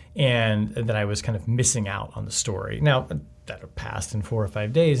and that I was kind of missing out on the story. Now, that passed in 4 or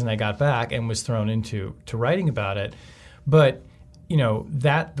 5 days and I got back and was thrown into writing about it. But,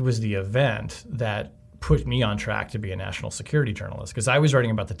 that was the event that put me on track to be a national security journalist because I was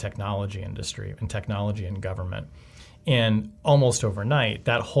writing about the technology industry and technology and government. And almost overnight,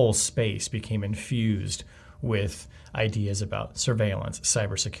 that whole space became infused with ideas about surveillance,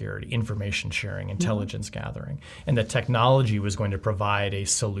 cybersecurity, information sharing, intelligence gathering, and that technology was going to provide a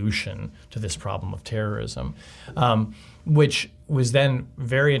solution to this problem of terrorism, which was then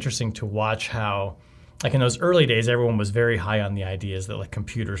very interesting to watch how, like in those early days, everyone was very high on the ideas that like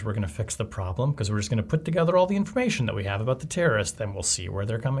computers were going to fix the problem because we're just going to put together all the information that we have about the terrorists, then we'll see where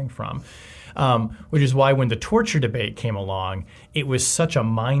they're coming from. Which is why when the torture debate came along, it was such a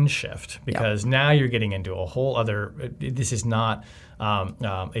mind shift because now you're getting into a whole other, this is not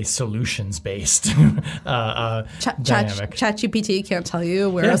a solutions-based dynamic. ChatGPT can't tell you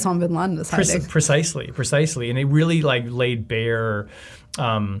where Osama bin Laden is hiding. Precisely. And it really like laid bare,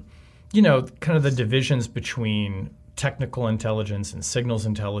 kind of the divisions between technical intelligence and signals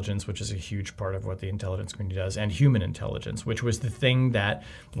intelligence, which is a huge part of what the intelligence community does, and human intelligence, which was the thing that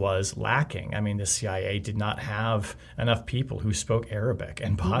was lacking. I mean, the CIA did not have enough people who spoke Arabic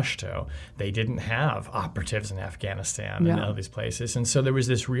and Pashto. They didn't have operatives in Afghanistan and all these places. And so there was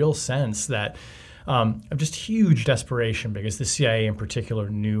this real sense that of just huge desperation because the CIA in particular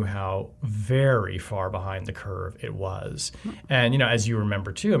knew how very far behind the curve it was. And, as you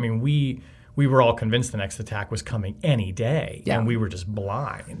remember too, I mean, we were all convinced the next attack was coming any day, and we were just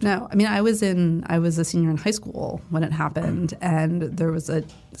blind. No, I mean, I was a senior in high school when it happened, and there was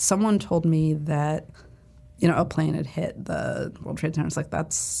someone told me that, a plane had hit the World Trade Center. It's like,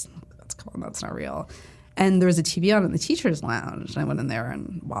 that's cool, that's not real. And there was a TV on in the teacher's lounge, and I went in there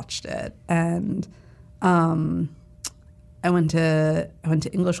and watched it. And I went to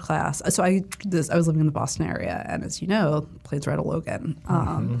English class. So I was living in the Boston area, and as you know, planes right at Logan.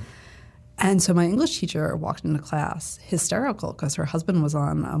 And so my English teacher walked into class hysterical because her husband was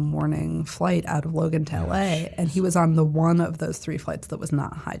on a morning flight out of Logan to LA, and he was on the one of those 3 flights that was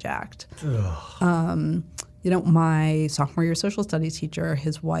not hijacked. My sophomore year social studies teacher,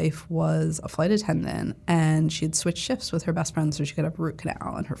 his wife was a flight attendant, and she had switched shifts with her best friend so she could have a root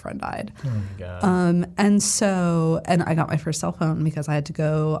canal, and her friend died. Oh my God. And I got my first cell phone because I had to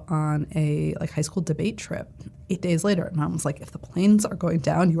go on a high school debate trip 8 days later. And Mom was like, if the planes are going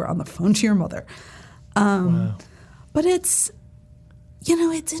down, you are on the phone to your mother. Wow. But it's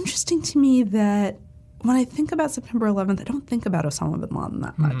interesting to me that when I think about September 11th, I don't think about Osama bin Laden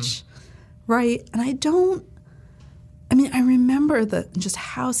that much. Right? And I remember just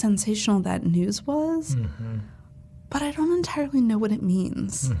how sensational that news was, but I don't entirely know what it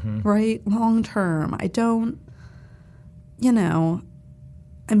means, right? Long term. I don't,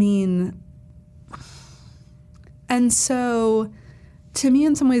 and so to me,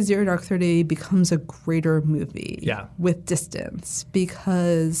 in some ways, Zero Dark 30 becomes a greater movie with distance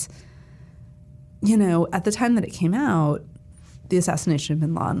because, at the time that it came out, the assassination of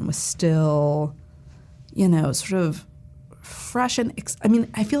bin Laden was still, sort of fresh. And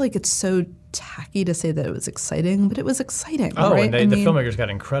I feel like it's so tacky to say that it was exciting, but it was exciting. Oh, right? and the filmmakers got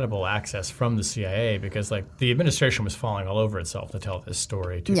incredible access from the CIA because the administration was falling all over itself to tell this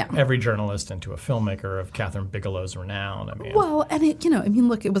story to every journalist and to a filmmaker of Catherine Bigelow's renown. Well, and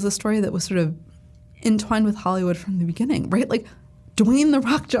look, it was a story that was sort of entwined with Hollywood from the beginning, right? Like, Dwayne "The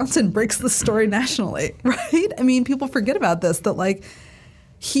Rock" Johnson breaks the story nationally, right? I mean, people forget about this, that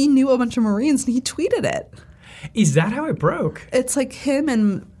he knew a bunch of Marines and he tweeted it. Is that how it broke? It's like him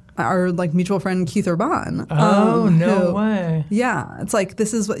and our mutual friend Keith Urban. Oh, no way. Yeah. It's like,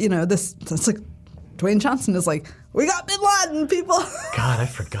 this is what, it's like Dwayne Johnson is like, we got bin Laden, people. God, I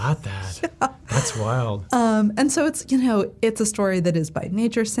forgot that. Yeah. That's wild. And so it's, it's a story that is by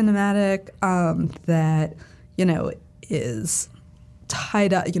nature cinematic, that, is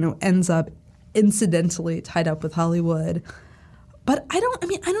tied up, ends up incidentally tied up with Hollywood. But I don't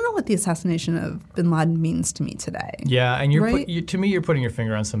know what the assassination of bin Laden means to me today. Yeah, and right? to me, you're putting your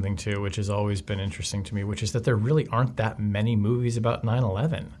finger on something too, which has always been interesting to me, which is that there really aren't that many movies about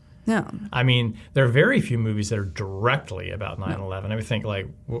 9/11. Yeah. I mean, there are very few movies that are directly about 9/11. I would think like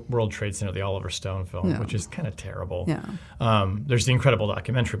World Trade Center, the Oliver Stone film, which is kind of terrible. Yeah. There's the incredible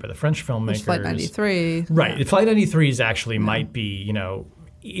documentary by the French filmmakers. There's Flight 93. Right. Yeah. Flight 93 is actually might be, you know,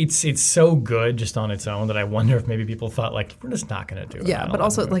 it's so good just on its own that I wonder if maybe people thought like we're just not going to do it. Yeah, but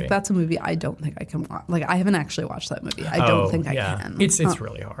also movie. like that's a movie I don't think I can watch. Like I haven't actually watched that movie. I don't think I can. It's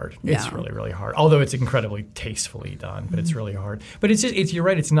really hard. It's really, really hard. Although it's incredibly tastefully done, but it's really hard. But you're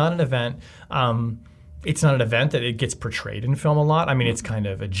right, it's not an event. It's not an event that it gets portrayed in film a lot. I mean, it's kind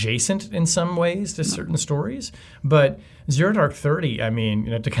of adjacent in some ways to certain stories. But Zero Dark 30, I mean,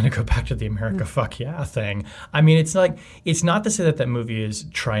 you know, to kind of go back to the America fuck yeah thing, I mean, it's not to say that movie is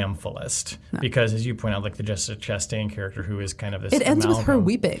triumphalist. Because as you point out, like the Jessica Chastain character who is kind of this It ends with her amalgam.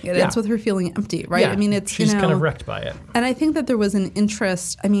 weeping. It ends with her feeling empty, right? Yeah. I mean, it's, she's kind of wrecked by it. And I think that there was an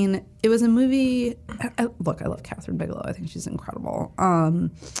interest. I mean, it was a movie. Look, I love Catherine Bigelow. I think she's incredible.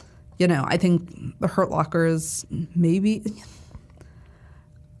 You know, I think The Hurt Locker is maybe,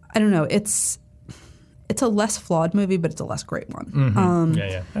 I don't know, it's a less flawed movie, but it's a less great one.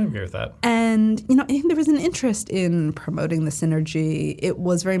 Yeah, I agree with that. And, you know, I think there was an interest in promoting the synergy. It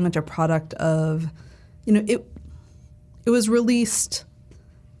was very much a product of, you know, it was released,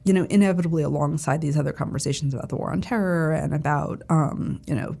 you know, inevitably alongside these other conversations about the war on terror and about,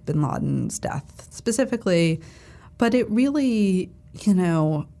 you know, bin Laden's death specifically. But it really, you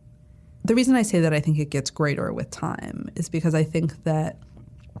know, the reason I say that I think it gets greater with time is because I think that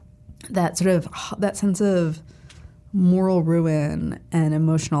that sense of moral ruin and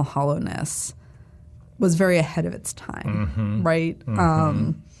emotional hollowness was very ahead of its time, right?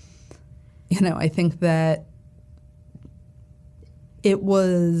 You know, I think that it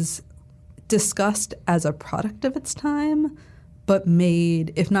was discussed as a product of its time, but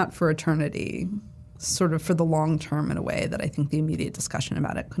made, if not for eternity, sort of for the long term in a way that I think the immediate discussion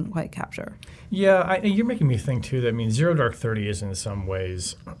about it couldn't quite capture. Yeah, you're making me think too that, I mean, Zero Dark 30 is in some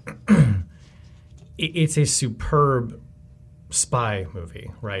ways, it's a superb spy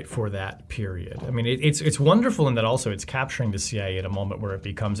movie, right, for that period. I mean, it's wonderful in that also it's capturing the CIA at a moment where it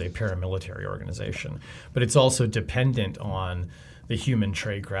becomes a paramilitary organization, but it's also dependent on the human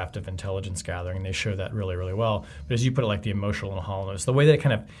tradecraft of intelligence gathering, and they show that really, really well. But as you put it, like the emotional and hollowness, the way that it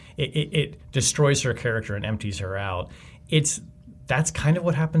kind of it destroys her character and empties her out, that's kind of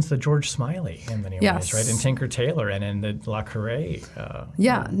what happens to George Smiley in many ways, right? In Tinker Tailor and in the La Carré.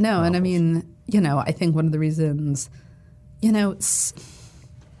 And I mean, you know, I think one of the reasons, you know,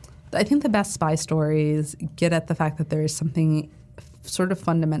 I think the best spy stories get at the fact that there is something sort of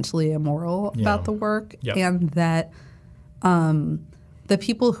fundamentally immoral about the work, and that the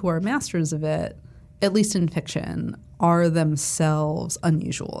people who are masters of it, at least in fiction, are themselves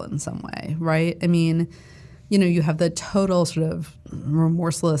unusual in some way, right? I mean, you know, you have the total sort of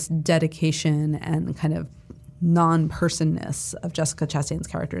remorseless dedication and kind of non-personness of Jessica Chastain's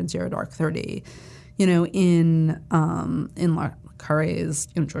character in Zero Dark 30. You know, in La Carré's,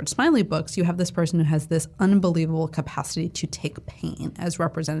 you know, George Smiley books, you have this person who has this unbelievable capacity to take pain, as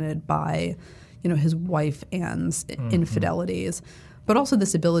represented by, you know, his wife Anne's infidelities, but also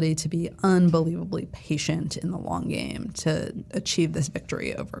this ability to be unbelievably patient in the long game to achieve this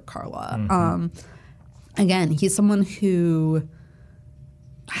victory over Carla. Again, he's someone who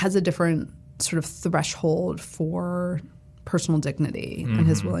has a different sort of threshold for personal dignity and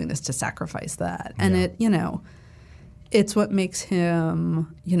his willingness to sacrifice that. And it, you know, it's what makes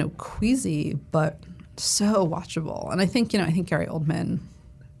him, you know, queasy, but so watchable. And I think Gary Oldman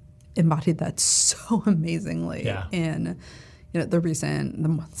embodied that so amazingly in, you know,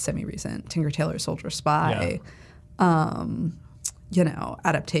 the semi-recent Tinker Tailor Soldier Spy, you know,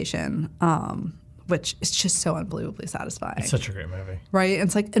 adaptation, which is just so unbelievably satisfying. It's such a great movie. Right? And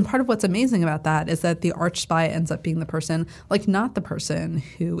it's like, and part of what's amazing about that is that the arch spy ends up being the person, like not the person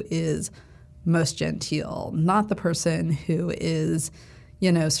who is most genteel, not the person who is,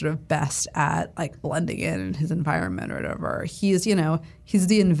 you know, sort of best at like blending in his environment or whatever. He's, you know, he's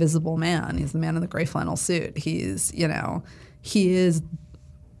the invisible man. He's the man in the gray flannel suit. He's, you know,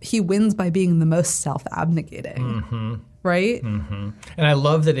 he wins by being the most self-abnegating, right? And I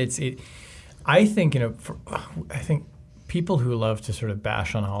love that I think, you know, I think people who love to sort of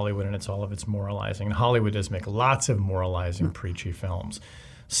bash on Hollywood and it's all of its moralizing, and Hollywood does make lots of moralizing, preachy films.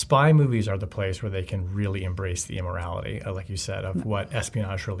 Spy movies are the place where they can really embrace the immorality, like you said, of what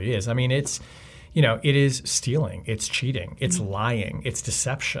espionage really is. I mean, it's, it is stealing, it's cheating, it's lying, it's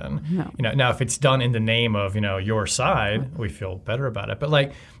deception. No. Now if it's done in the name of, your side, we feel better about it. But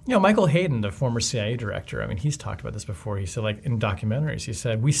Michael Hayden, the former CIA director, he's talked about this before. He said, in documentaries, he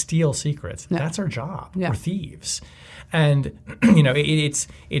said, we steal secrets. Yeah. That's our job. Yeah. We're thieves. And,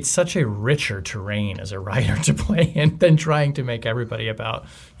 it's such a richer terrain as a writer to play in than trying to make everybody about,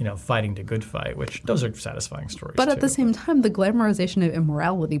 fighting the good fight, which those are satisfying stories. But at the same time, the glamorization of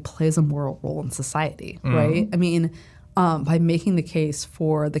immorality plays a moral role in society, right? By making the case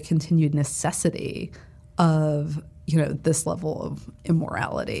for the continued necessity of, this level of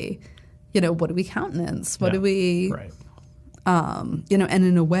immorality, what do we countenance? What do we... Right. And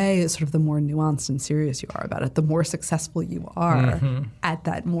in a way, sort of the more nuanced and serious you are about it, the more successful you are at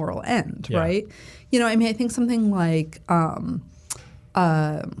that moral end, right? I think something like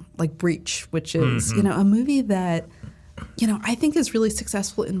Breach, which is, a movie that, I think is really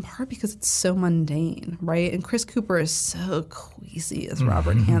successful in part because it's so mundane, right? And Chris Cooper is so queasy as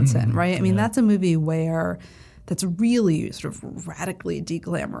Robert Hansen, right? That's a movie that's really sort of radically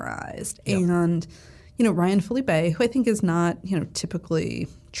deglamorized. And Ryan Felipe, who I think is not, typically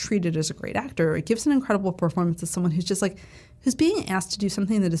treated as a great actor, gives an incredible performance as someone who's just who's being asked to do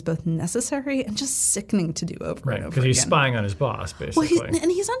something that is both necessary and just sickening to do over and over again. Because he's spying on his boss, basically. Well,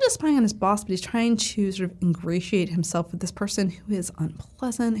 and he's not just spying on his boss, but he's trying to sort of ingratiate himself with this person who is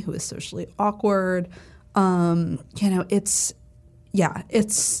unpleasant, who is socially awkward. And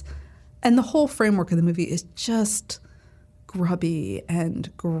the whole framework of the movie is just grubby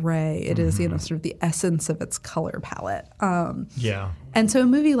and gray. It is, sort of the essence of its color palette. And so a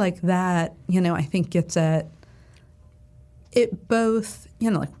movie like that, I think gets at it both,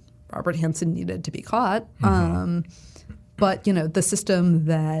 Robert Hansen needed to be caught, but, the system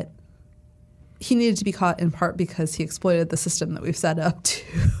that he needed to be caught in part because he exploited the system that we've set up to,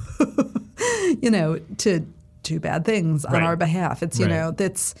 to do bad things on our behalf. It's,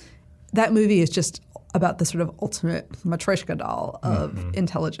 that movie is just about the sort of ultimate Matryoshka doll of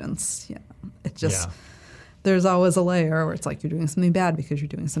intelligence. It just there's always a layer where it's you're doing something bad because you're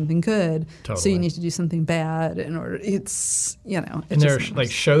doing something good. Totally. So you need to do something bad in order. It's and there are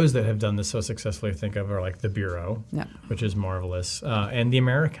shows that have done this so successfully. I think of are The Bureau, which is marvelous, and The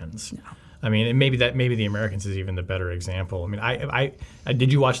Americans. Yeah. Maybe The Americans is even the better example. I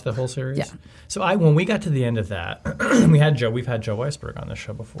did you watch the whole series? Yeah. So when we got to the end of that, we've had Joe Weisberg on the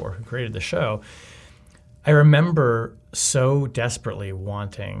show before, who created the show. I remember so desperately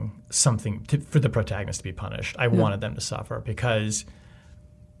wanting something for the protagonist to be punished. I wanted them to suffer because,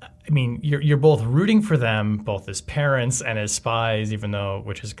 you're both rooting for them, both as parents and as spies,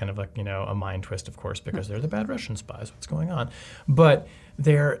 which is kind of a mind twist, of course, because they're the bad Russian spies. What's going on? But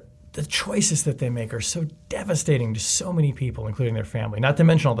the choices that they make are so devastating to so many people, including their family, not to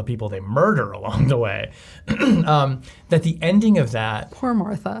mention all the people they murder along the way, that the ending of that... Poor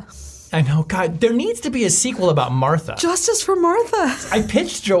Martha. I know. God, there needs to be a sequel about Martha. Justice for Martha. I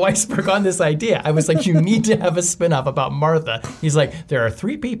pitched Joe Weisberg on this idea. I was like, you need to have a spinoff about Martha. He's like, there are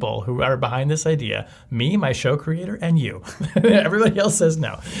 3 people who are behind this idea. Me, my show creator, and you. Everybody else says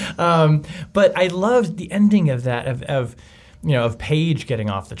no. But I loved the ending of that, of Paige getting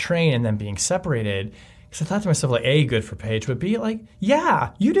off the train and then being separated. Because I thought to myself, A, good for Paige, but B, yeah,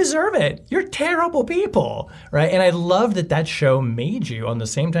 you deserve it. You're terrible people, right? And I love that show made you, on the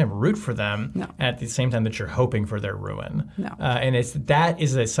same time, root for them at the same time that you're hoping for their ruin. No. And that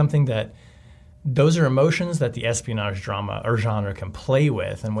is something that, those are emotions that the espionage drama or genre can play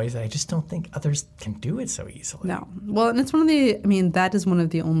with in ways that I just don't think others can do it so easily. No. Well, and it's that is one of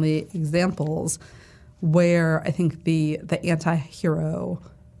the only examples where I think the anti-hero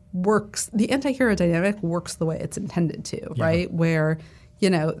works, the anti-hero dynamic works the way it's intended to, right? Where,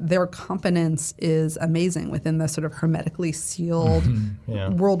 their competence is amazing within the sort of hermetically sealed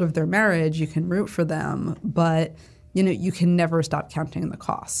world of their marriage. You can root for them, but, you can never stop counting the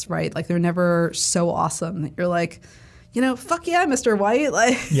costs, right? They're never so awesome that you're fuck yeah, Mr. White.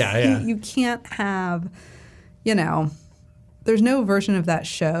 You can't have, there's no version of that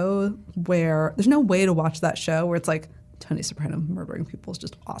show there's no way to watch that show where it's Tony Soprano murdering people is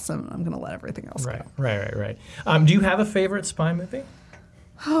just awesome, and I'm going to let everything else go. Right. Do you have a favorite spy movie?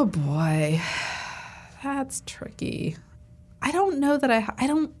 Oh boy, that's tricky. I don't know that I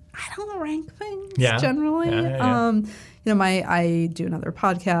don't rank things generally. I do another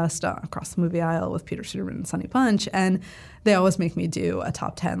podcast, Across the Movie Aisle, with Peter Suderman and Sonny Punch, and they always make me do a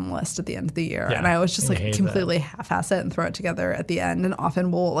top 10 list at the end of the year. And I always just completely half-ass it and throw it together at the end, and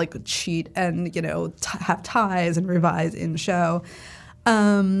often we'll cheat and, have ties and revise in show.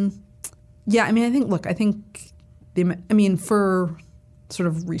 I think for sort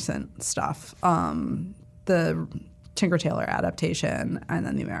of recent stuff. The Tinker Tailor adaptation and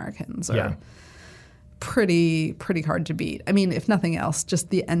then The Americans are pretty hard to beat. I mean, if nothing else, just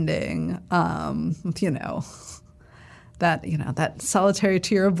the ending, that solitary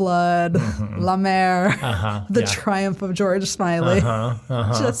tear of blood, La Mer, the triumph of George Smiley,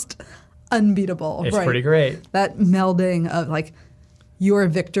 just unbeatable. It's pretty great. That melding of like your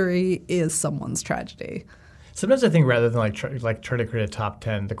victory is someone's tragedy. Sometimes I think rather than try to create a top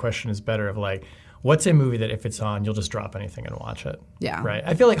 10, the question is better of like, what's a movie that if it's on, you'll just drop anything and watch it? Yeah. Right?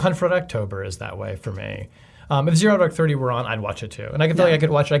 I feel like Hunt for Red October is that way for me. If 0 Dark 30 were on, I'd watch it too. And I feel like I could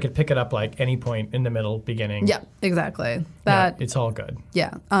watch it, I could pick it up like any point in the middle, beginning. Yeah, exactly. It's all good.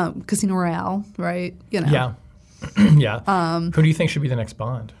 Yeah. Casino Royale, right? Yeah. Yeah. Who do you think should be the next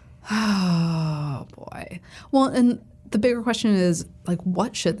Bond? Oh, boy. Well, and the bigger question is, like,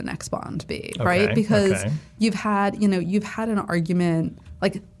 what should the next Bond be, right? Because you've had an argument,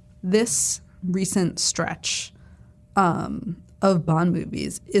 like this recent stretch of Bond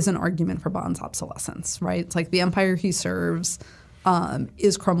movies is an argument for Bond's obsolescence, right? It's like the empire he serves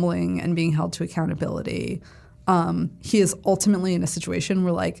is crumbling and being held to accountability. He is ultimately in a situation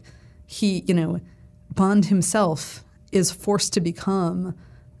where, like, Bond himself is forced to become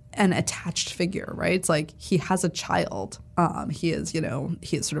an attached figure, right? It's like he has a child. He is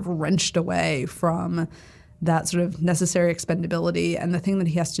sort of wrenched away from that sort of necessary expendability, and the thing that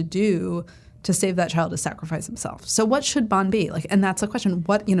he has to do to save that child is sacrifice himself. So what should Bond be? Like, and that's the question.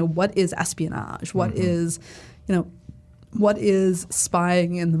 What is espionage? What is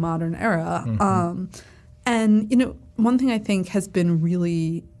spying in the modern era? And one thing I think has been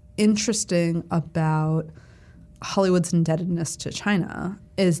really interesting about Hollywood's indebtedness to China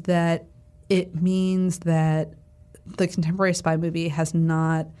is that it means that the contemporary spy movie has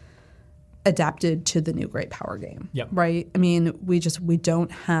not adapted to the new great power game, right? I mean, we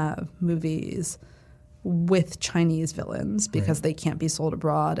don't have movies with Chinese villains because they can't be sold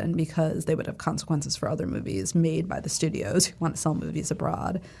abroad and because they would have consequences for other movies made by the studios who want to sell movies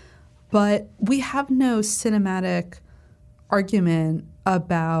abroad. But we have no cinematic argument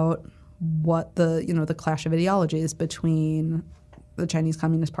about what the clash of ideologies between the Chinese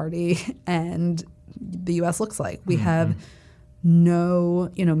Communist Party and the U.S. looks like. We have no,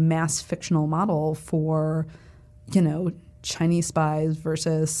 mass fictional model for, Chinese spies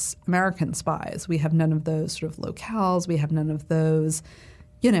versus American spies. We have none of those sort of locales. We have none of those,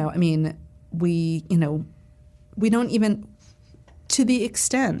 we don't even, to the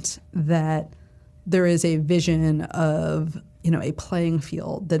extent that there is a vision of, a playing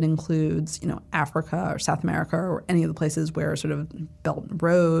field that includes, Africa or South America or any of the places where sort of Belt and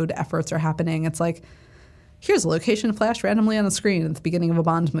Road efforts are happening. It's like, here's a location flashed randomly on the screen at the beginning of a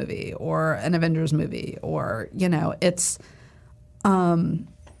Bond movie or an Avengers movie, or, it's American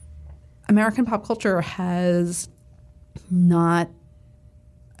pop culture has not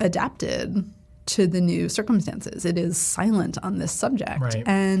adapted to the new circumstances. It is silent on this subject. Right.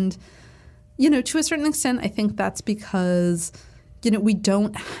 And, to a certain extent, I think that's because, we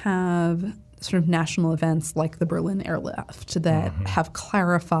don't have sort of national events like the Berlin Airlift that have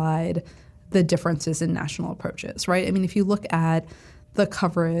clarified the differences in national approaches, right? I mean, if you look at the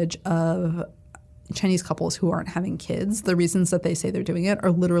coverage of Chinese couples who aren't having kids, the reasons that they say they're doing it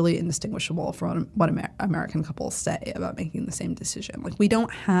are literally indistinguishable from what American couples say about making the same decision. Like, we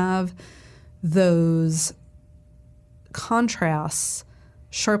don't have those contrasts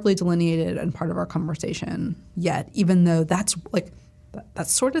sharply delineated and part of our conversation yet, even though that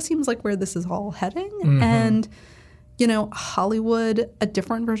sort of seems like where this is all heading. And Hollywood, a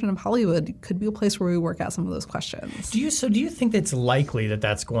different version of Hollywood, could be a place where we work out some of those questions. Do you think it's likely that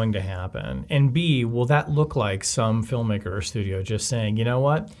that's going to happen? And B, will that look like some filmmaker or studio just saying, you know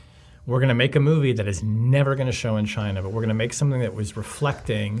what, we're going to make a movie that is never going to show in China, but we're going to make something that was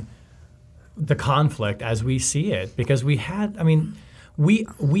reflecting the conflict as we see it? Because we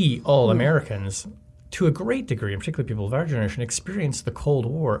all Americans, to a great degree, and particularly people of our generation, experienced the Cold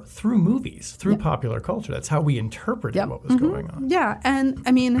War through movies, through popular culture. That's how we interpreted what was going on. Yeah, and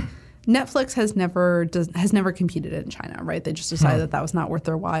I mean, Netflix has never competed in China, right? They just decided that was not worth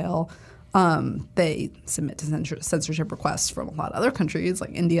their while. They submit to censorship requests from a lot of other countries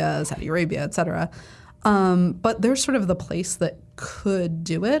like India, Saudi Arabia, et cetera. But they're sort of the place that could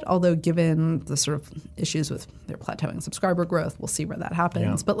do it, although given the sort of issues with their plateauing subscriber growth, we'll see where that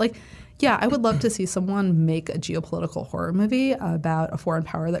happens. But I would love to see someone make a geopolitical horror movie about a foreign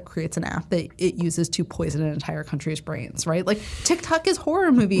power that creates an app that it uses to poison an entire country's brains, right? Like, TikTok is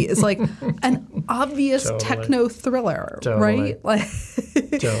horror movie is like an obvious techno thriller, right? Like,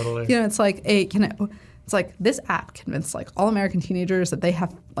 totally. It's like It's like this app convinced like all American teenagers that they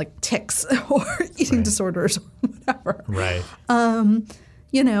have like tics or eating disorders or whatever. Right.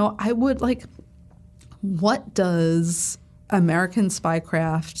 You know, I would like, what does American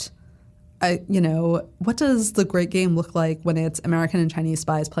spycraft, you know, what does the Great Game look like when it's American and Chinese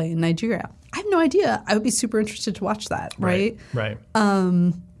spies playing in Nigeria? I have no idea. I would be super interested to watch that, right? Right.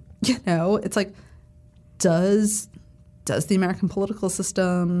 You know, it's like, does the American political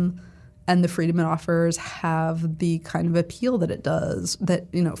system and the freedom it offers have the kind of appeal that it does, that,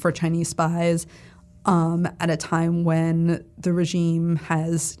 you know, for Chinese spies at a time when the regime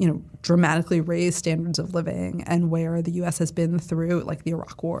has, you know, dramatically raised standards of living and where the U.S. has been through like the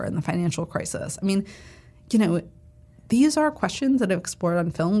Iraq War and the financial crisis? I mean, you know, these are questions that, if explored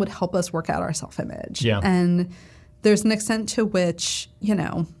on film, would help us work out our self-image. Yeah. And there's an extent to which, you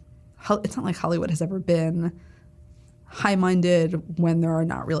know, it's not like Hollywood has ever been high-minded when there are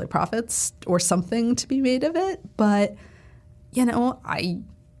not really profits or something to be made of it. But, you know, I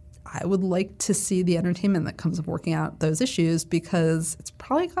would like to see the entertainment that comes of working out those issues, because it's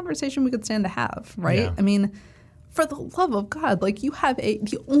probably a conversation we could stand to have, right? Yeah. I mean, for the love of God, like you have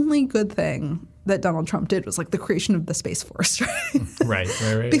the only good thing that Donald Trump did was like the creation of the Space Force, right?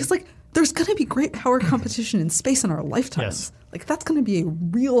 Right. Because like there's going to be great power competition in space in our lifetimes. Yes. Like that's going to be a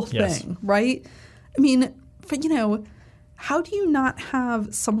real thing, right? I mean, you know, how do you not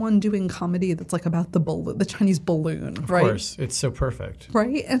have someone doing comedy that's like about the Chinese balloon, right? Of course, it's so perfect,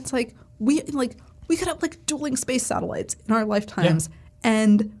 right? And it's like we could have like dueling space satellites in our lifetimes,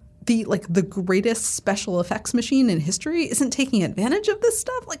 and the greatest special effects machine in history isn't taking advantage of this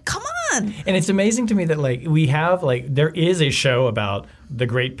stuff. Like, come on! And it's amazing to me that like we have like there is a show about the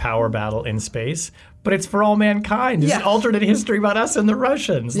great power battle in space, but it's for all mankind. It's an alternate history about us and the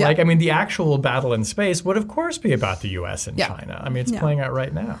Russians. Yeah. Like, I mean, the actual battle in space would, of course, be about the U.S. and China. I mean, it's playing out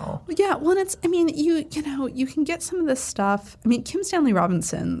right now. Yeah, well, it's, I mean, you know, you can get some of this stuff. I mean, Kim Stanley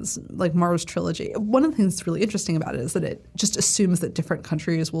Robinson's, like, Mars trilogy, one of the things that's really interesting about it is that it just assumes that different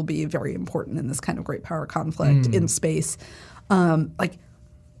countries will be very important in this kind of great power conflict in space. Like,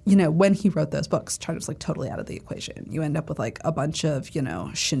 you know, when he wrote those books, China's like totally out of the equation. You end up with like a bunch of, you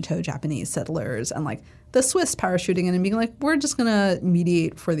know, Shinto Japanese settlers and like the Swiss parachuting in and being like, we're just going to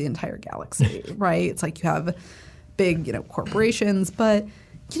mediate for the entire galaxy, right? It's like you have big, you know, corporations. But,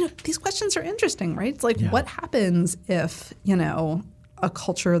 you know, these questions are interesting, right? It's like what happens if, you know, a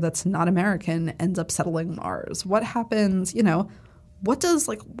culture that's not American ends up settling Mars? What happens, you know, what does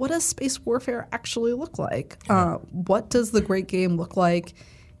space warfare actually look like? What does the Great Game look like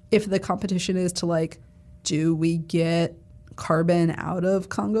if the competition is to like, do we get carbon out of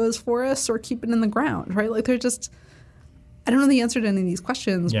Congo's forests or keep it in the ground, right? Like they're just, I don't know the answer to any of these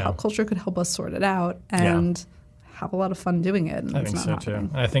questions. Pop culture could help us sort it out and have a lot of fun doing it. And I think so too.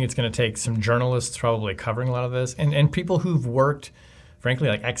 And I think it's going to take some journalists probably covering a lot of this and people who've worked, frankly,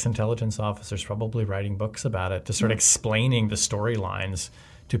 like ex-intelligence officers probably writing books about it to start explaining the storylines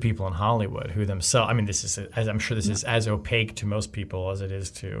to people in Hollywood who themselves, I mean, this is, I'm sure this is as opaque to most people as it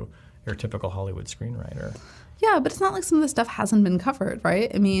is to your typical Hollywood screenwriter. Yeah, but it's not like some of this stuff hasn't been covered, right?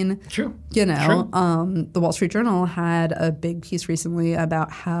 I mean, you know, the Wall Street Journal had a big piece recently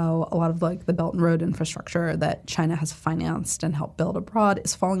about how a lot of like the Belt and Road infrastructure that China has financed and helped build abroad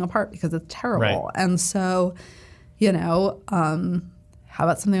is falling apart because it's terrible. Right. And so, you know, how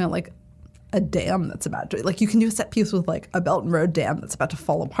about something like a dam that's about to, like you can do a set piece with like a Belt and Road dam that's about to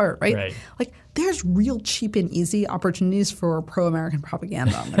fall apart, right? Like there's real cheap and easy opportunities for pro-American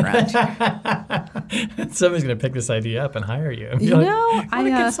propaganda on the ground. Somebody's going to pick this idea up and hire you. You know, like, want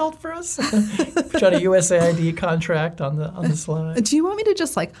to consult for us? Put on a USAID contract on the slide. Do you want me to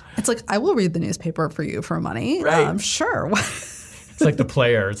just like, it's like, I will read the newspaper for you for money. Right. Sure. It's like The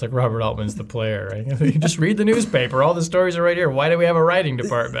Player. It's like Robert Altman's The Player. Right? You just read the newspaper. All the stories are right here. Why do we have a writing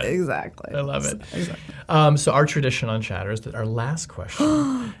department? Exactly. I love it. Exactly. So our tradition on Chatter is that our last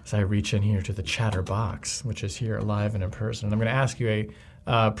question is I reach in here to the Chatter box, which is here live and in person. And I'm going to ask you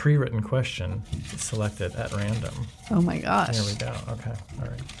a pre-written question. Select it at random. Oh, my gosh. There we go. Okay. All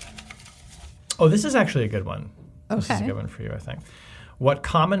right. Oh, this is actually a good one. Okay. This is a good one for you, I think. What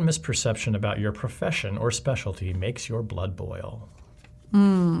common misperception about your profession or specialty makes your blood boil?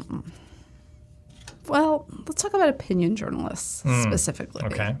 Well, let's talk about opinion journalists specifically.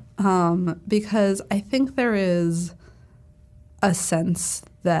 Okay. Because I think there is a sense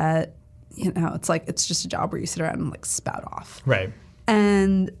that, you know, it's like it's just a job where you sit around and like spout off. Right.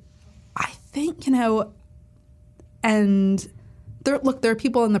 And I think, you know, and there are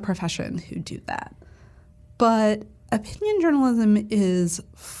people in the profession who do that. But opinion journalism is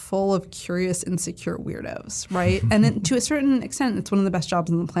full of curious, insecure weirdos, right? And to a certain extent, it's one of the best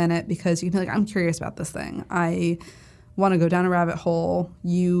jobs on the planet because you can be like, I'm curious about this thing. I want to go down a rabbit hole.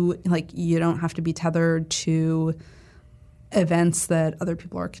 You don't have to be tethered to events that other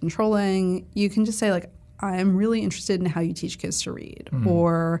people are controlling. You can just say, like, I'm really interested in how you teach kids to read. Mm-hmm.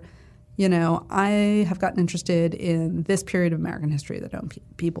 Or, I have gotten interested in this period of American history that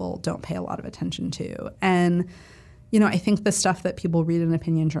people don't pay a lot of attention to. And, I think the stuff that people read in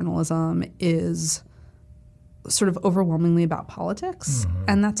opinion journalism is sort of overwhelmingly about politics. Mm-hmm.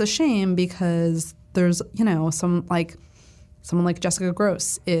 And that's a shame because there's, someone like Jessica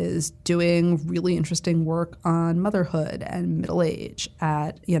Gross is doing really interesting work on motherhood and middle age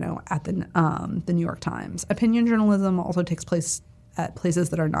at the New York Times. Opinion journalism also takes place at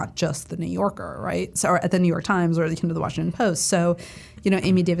places that are not just the New Yorker, right? So, or at the New York Times or the Washington Post. So,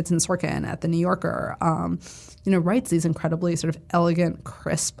 Amy Davidson Sorkin at the New Yorker, writes these incredibly sort of elegant,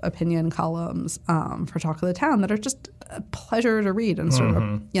 crisp opinion columns for Talk of the Town that are just a pleasure to read and sort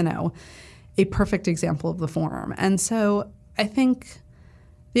of, a perfect example of the form. And so I think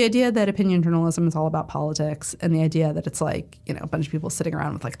the idea that opinion journalism is all about politics and the idea that it's like, a bunch of people sitting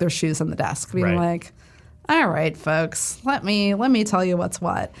around with like their shoes on the desk being like, all right, folks, let me tell you what's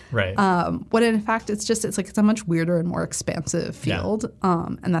what. Right. When in fact it's a much weirder and more expansive field. Yeah.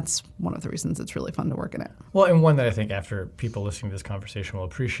 And that's one of the reasons it's really fun to work in it. Well, and one that I think after people listening to this conversation will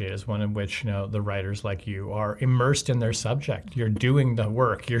appreciate is one in which, the writers like you are immersed in their subject. You're doing the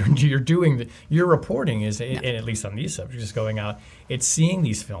work. Your reporting is, and at least on these subjects, is going out. It's seeing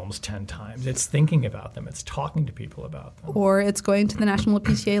these films 10 times. It's thinking about them. It's talking to people about them. Or it's going to the National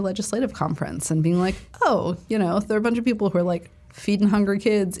PTA Legislative Conference and being like, there are a bunch of people who are like feeding hungry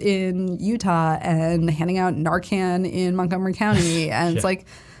kids in Utah and handing out Narcan in Montgomery County. And it's like,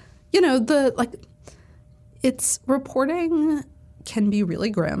 it's reporting can be really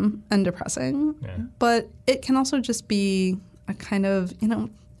grim and depressing, but it can also just be a kind of,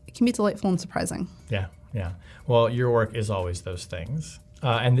 it can be delightful and surprising. Yeah. Yeah. Well, your work is always those things.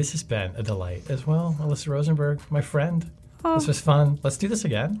 And this has been a delight as well. Alyssa Rosenberg, my friend. This was fun. Let's do this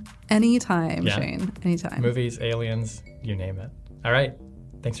again. Anytime, Shane. Anytime. Movies, aliens, you name it. All right.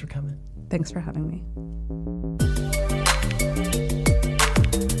 Thanks for coming. Thanks for having me.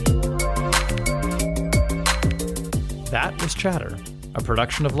 That was Chatter, a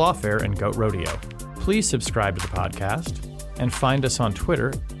production of Lawfare and Goat Rodeo. Please subscribe to the podcast and find us on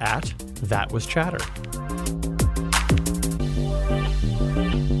Twitter at ThatWasChatter.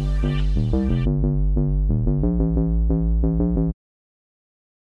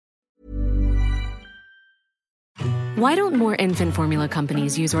 Why don't more infant formula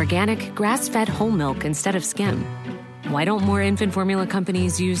companies use organic, grass-fed whole milk instead of skim? Why don't more infant formula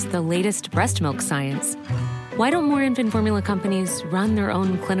companies use the latest breast milk science? Why don't more infant formula companies run their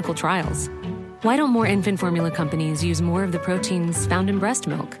own clinical trials? Why don't more infant formula companies use more of the proteins found in breast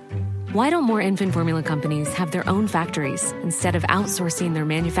milk? Why don't more infant formula companies have their own factories instead of outsourcing their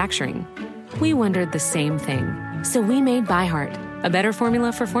manufacturing? We wondered the same thing. So we made ByHeart, a better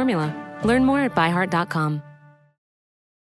formula for formula. Learn more at byheart.com.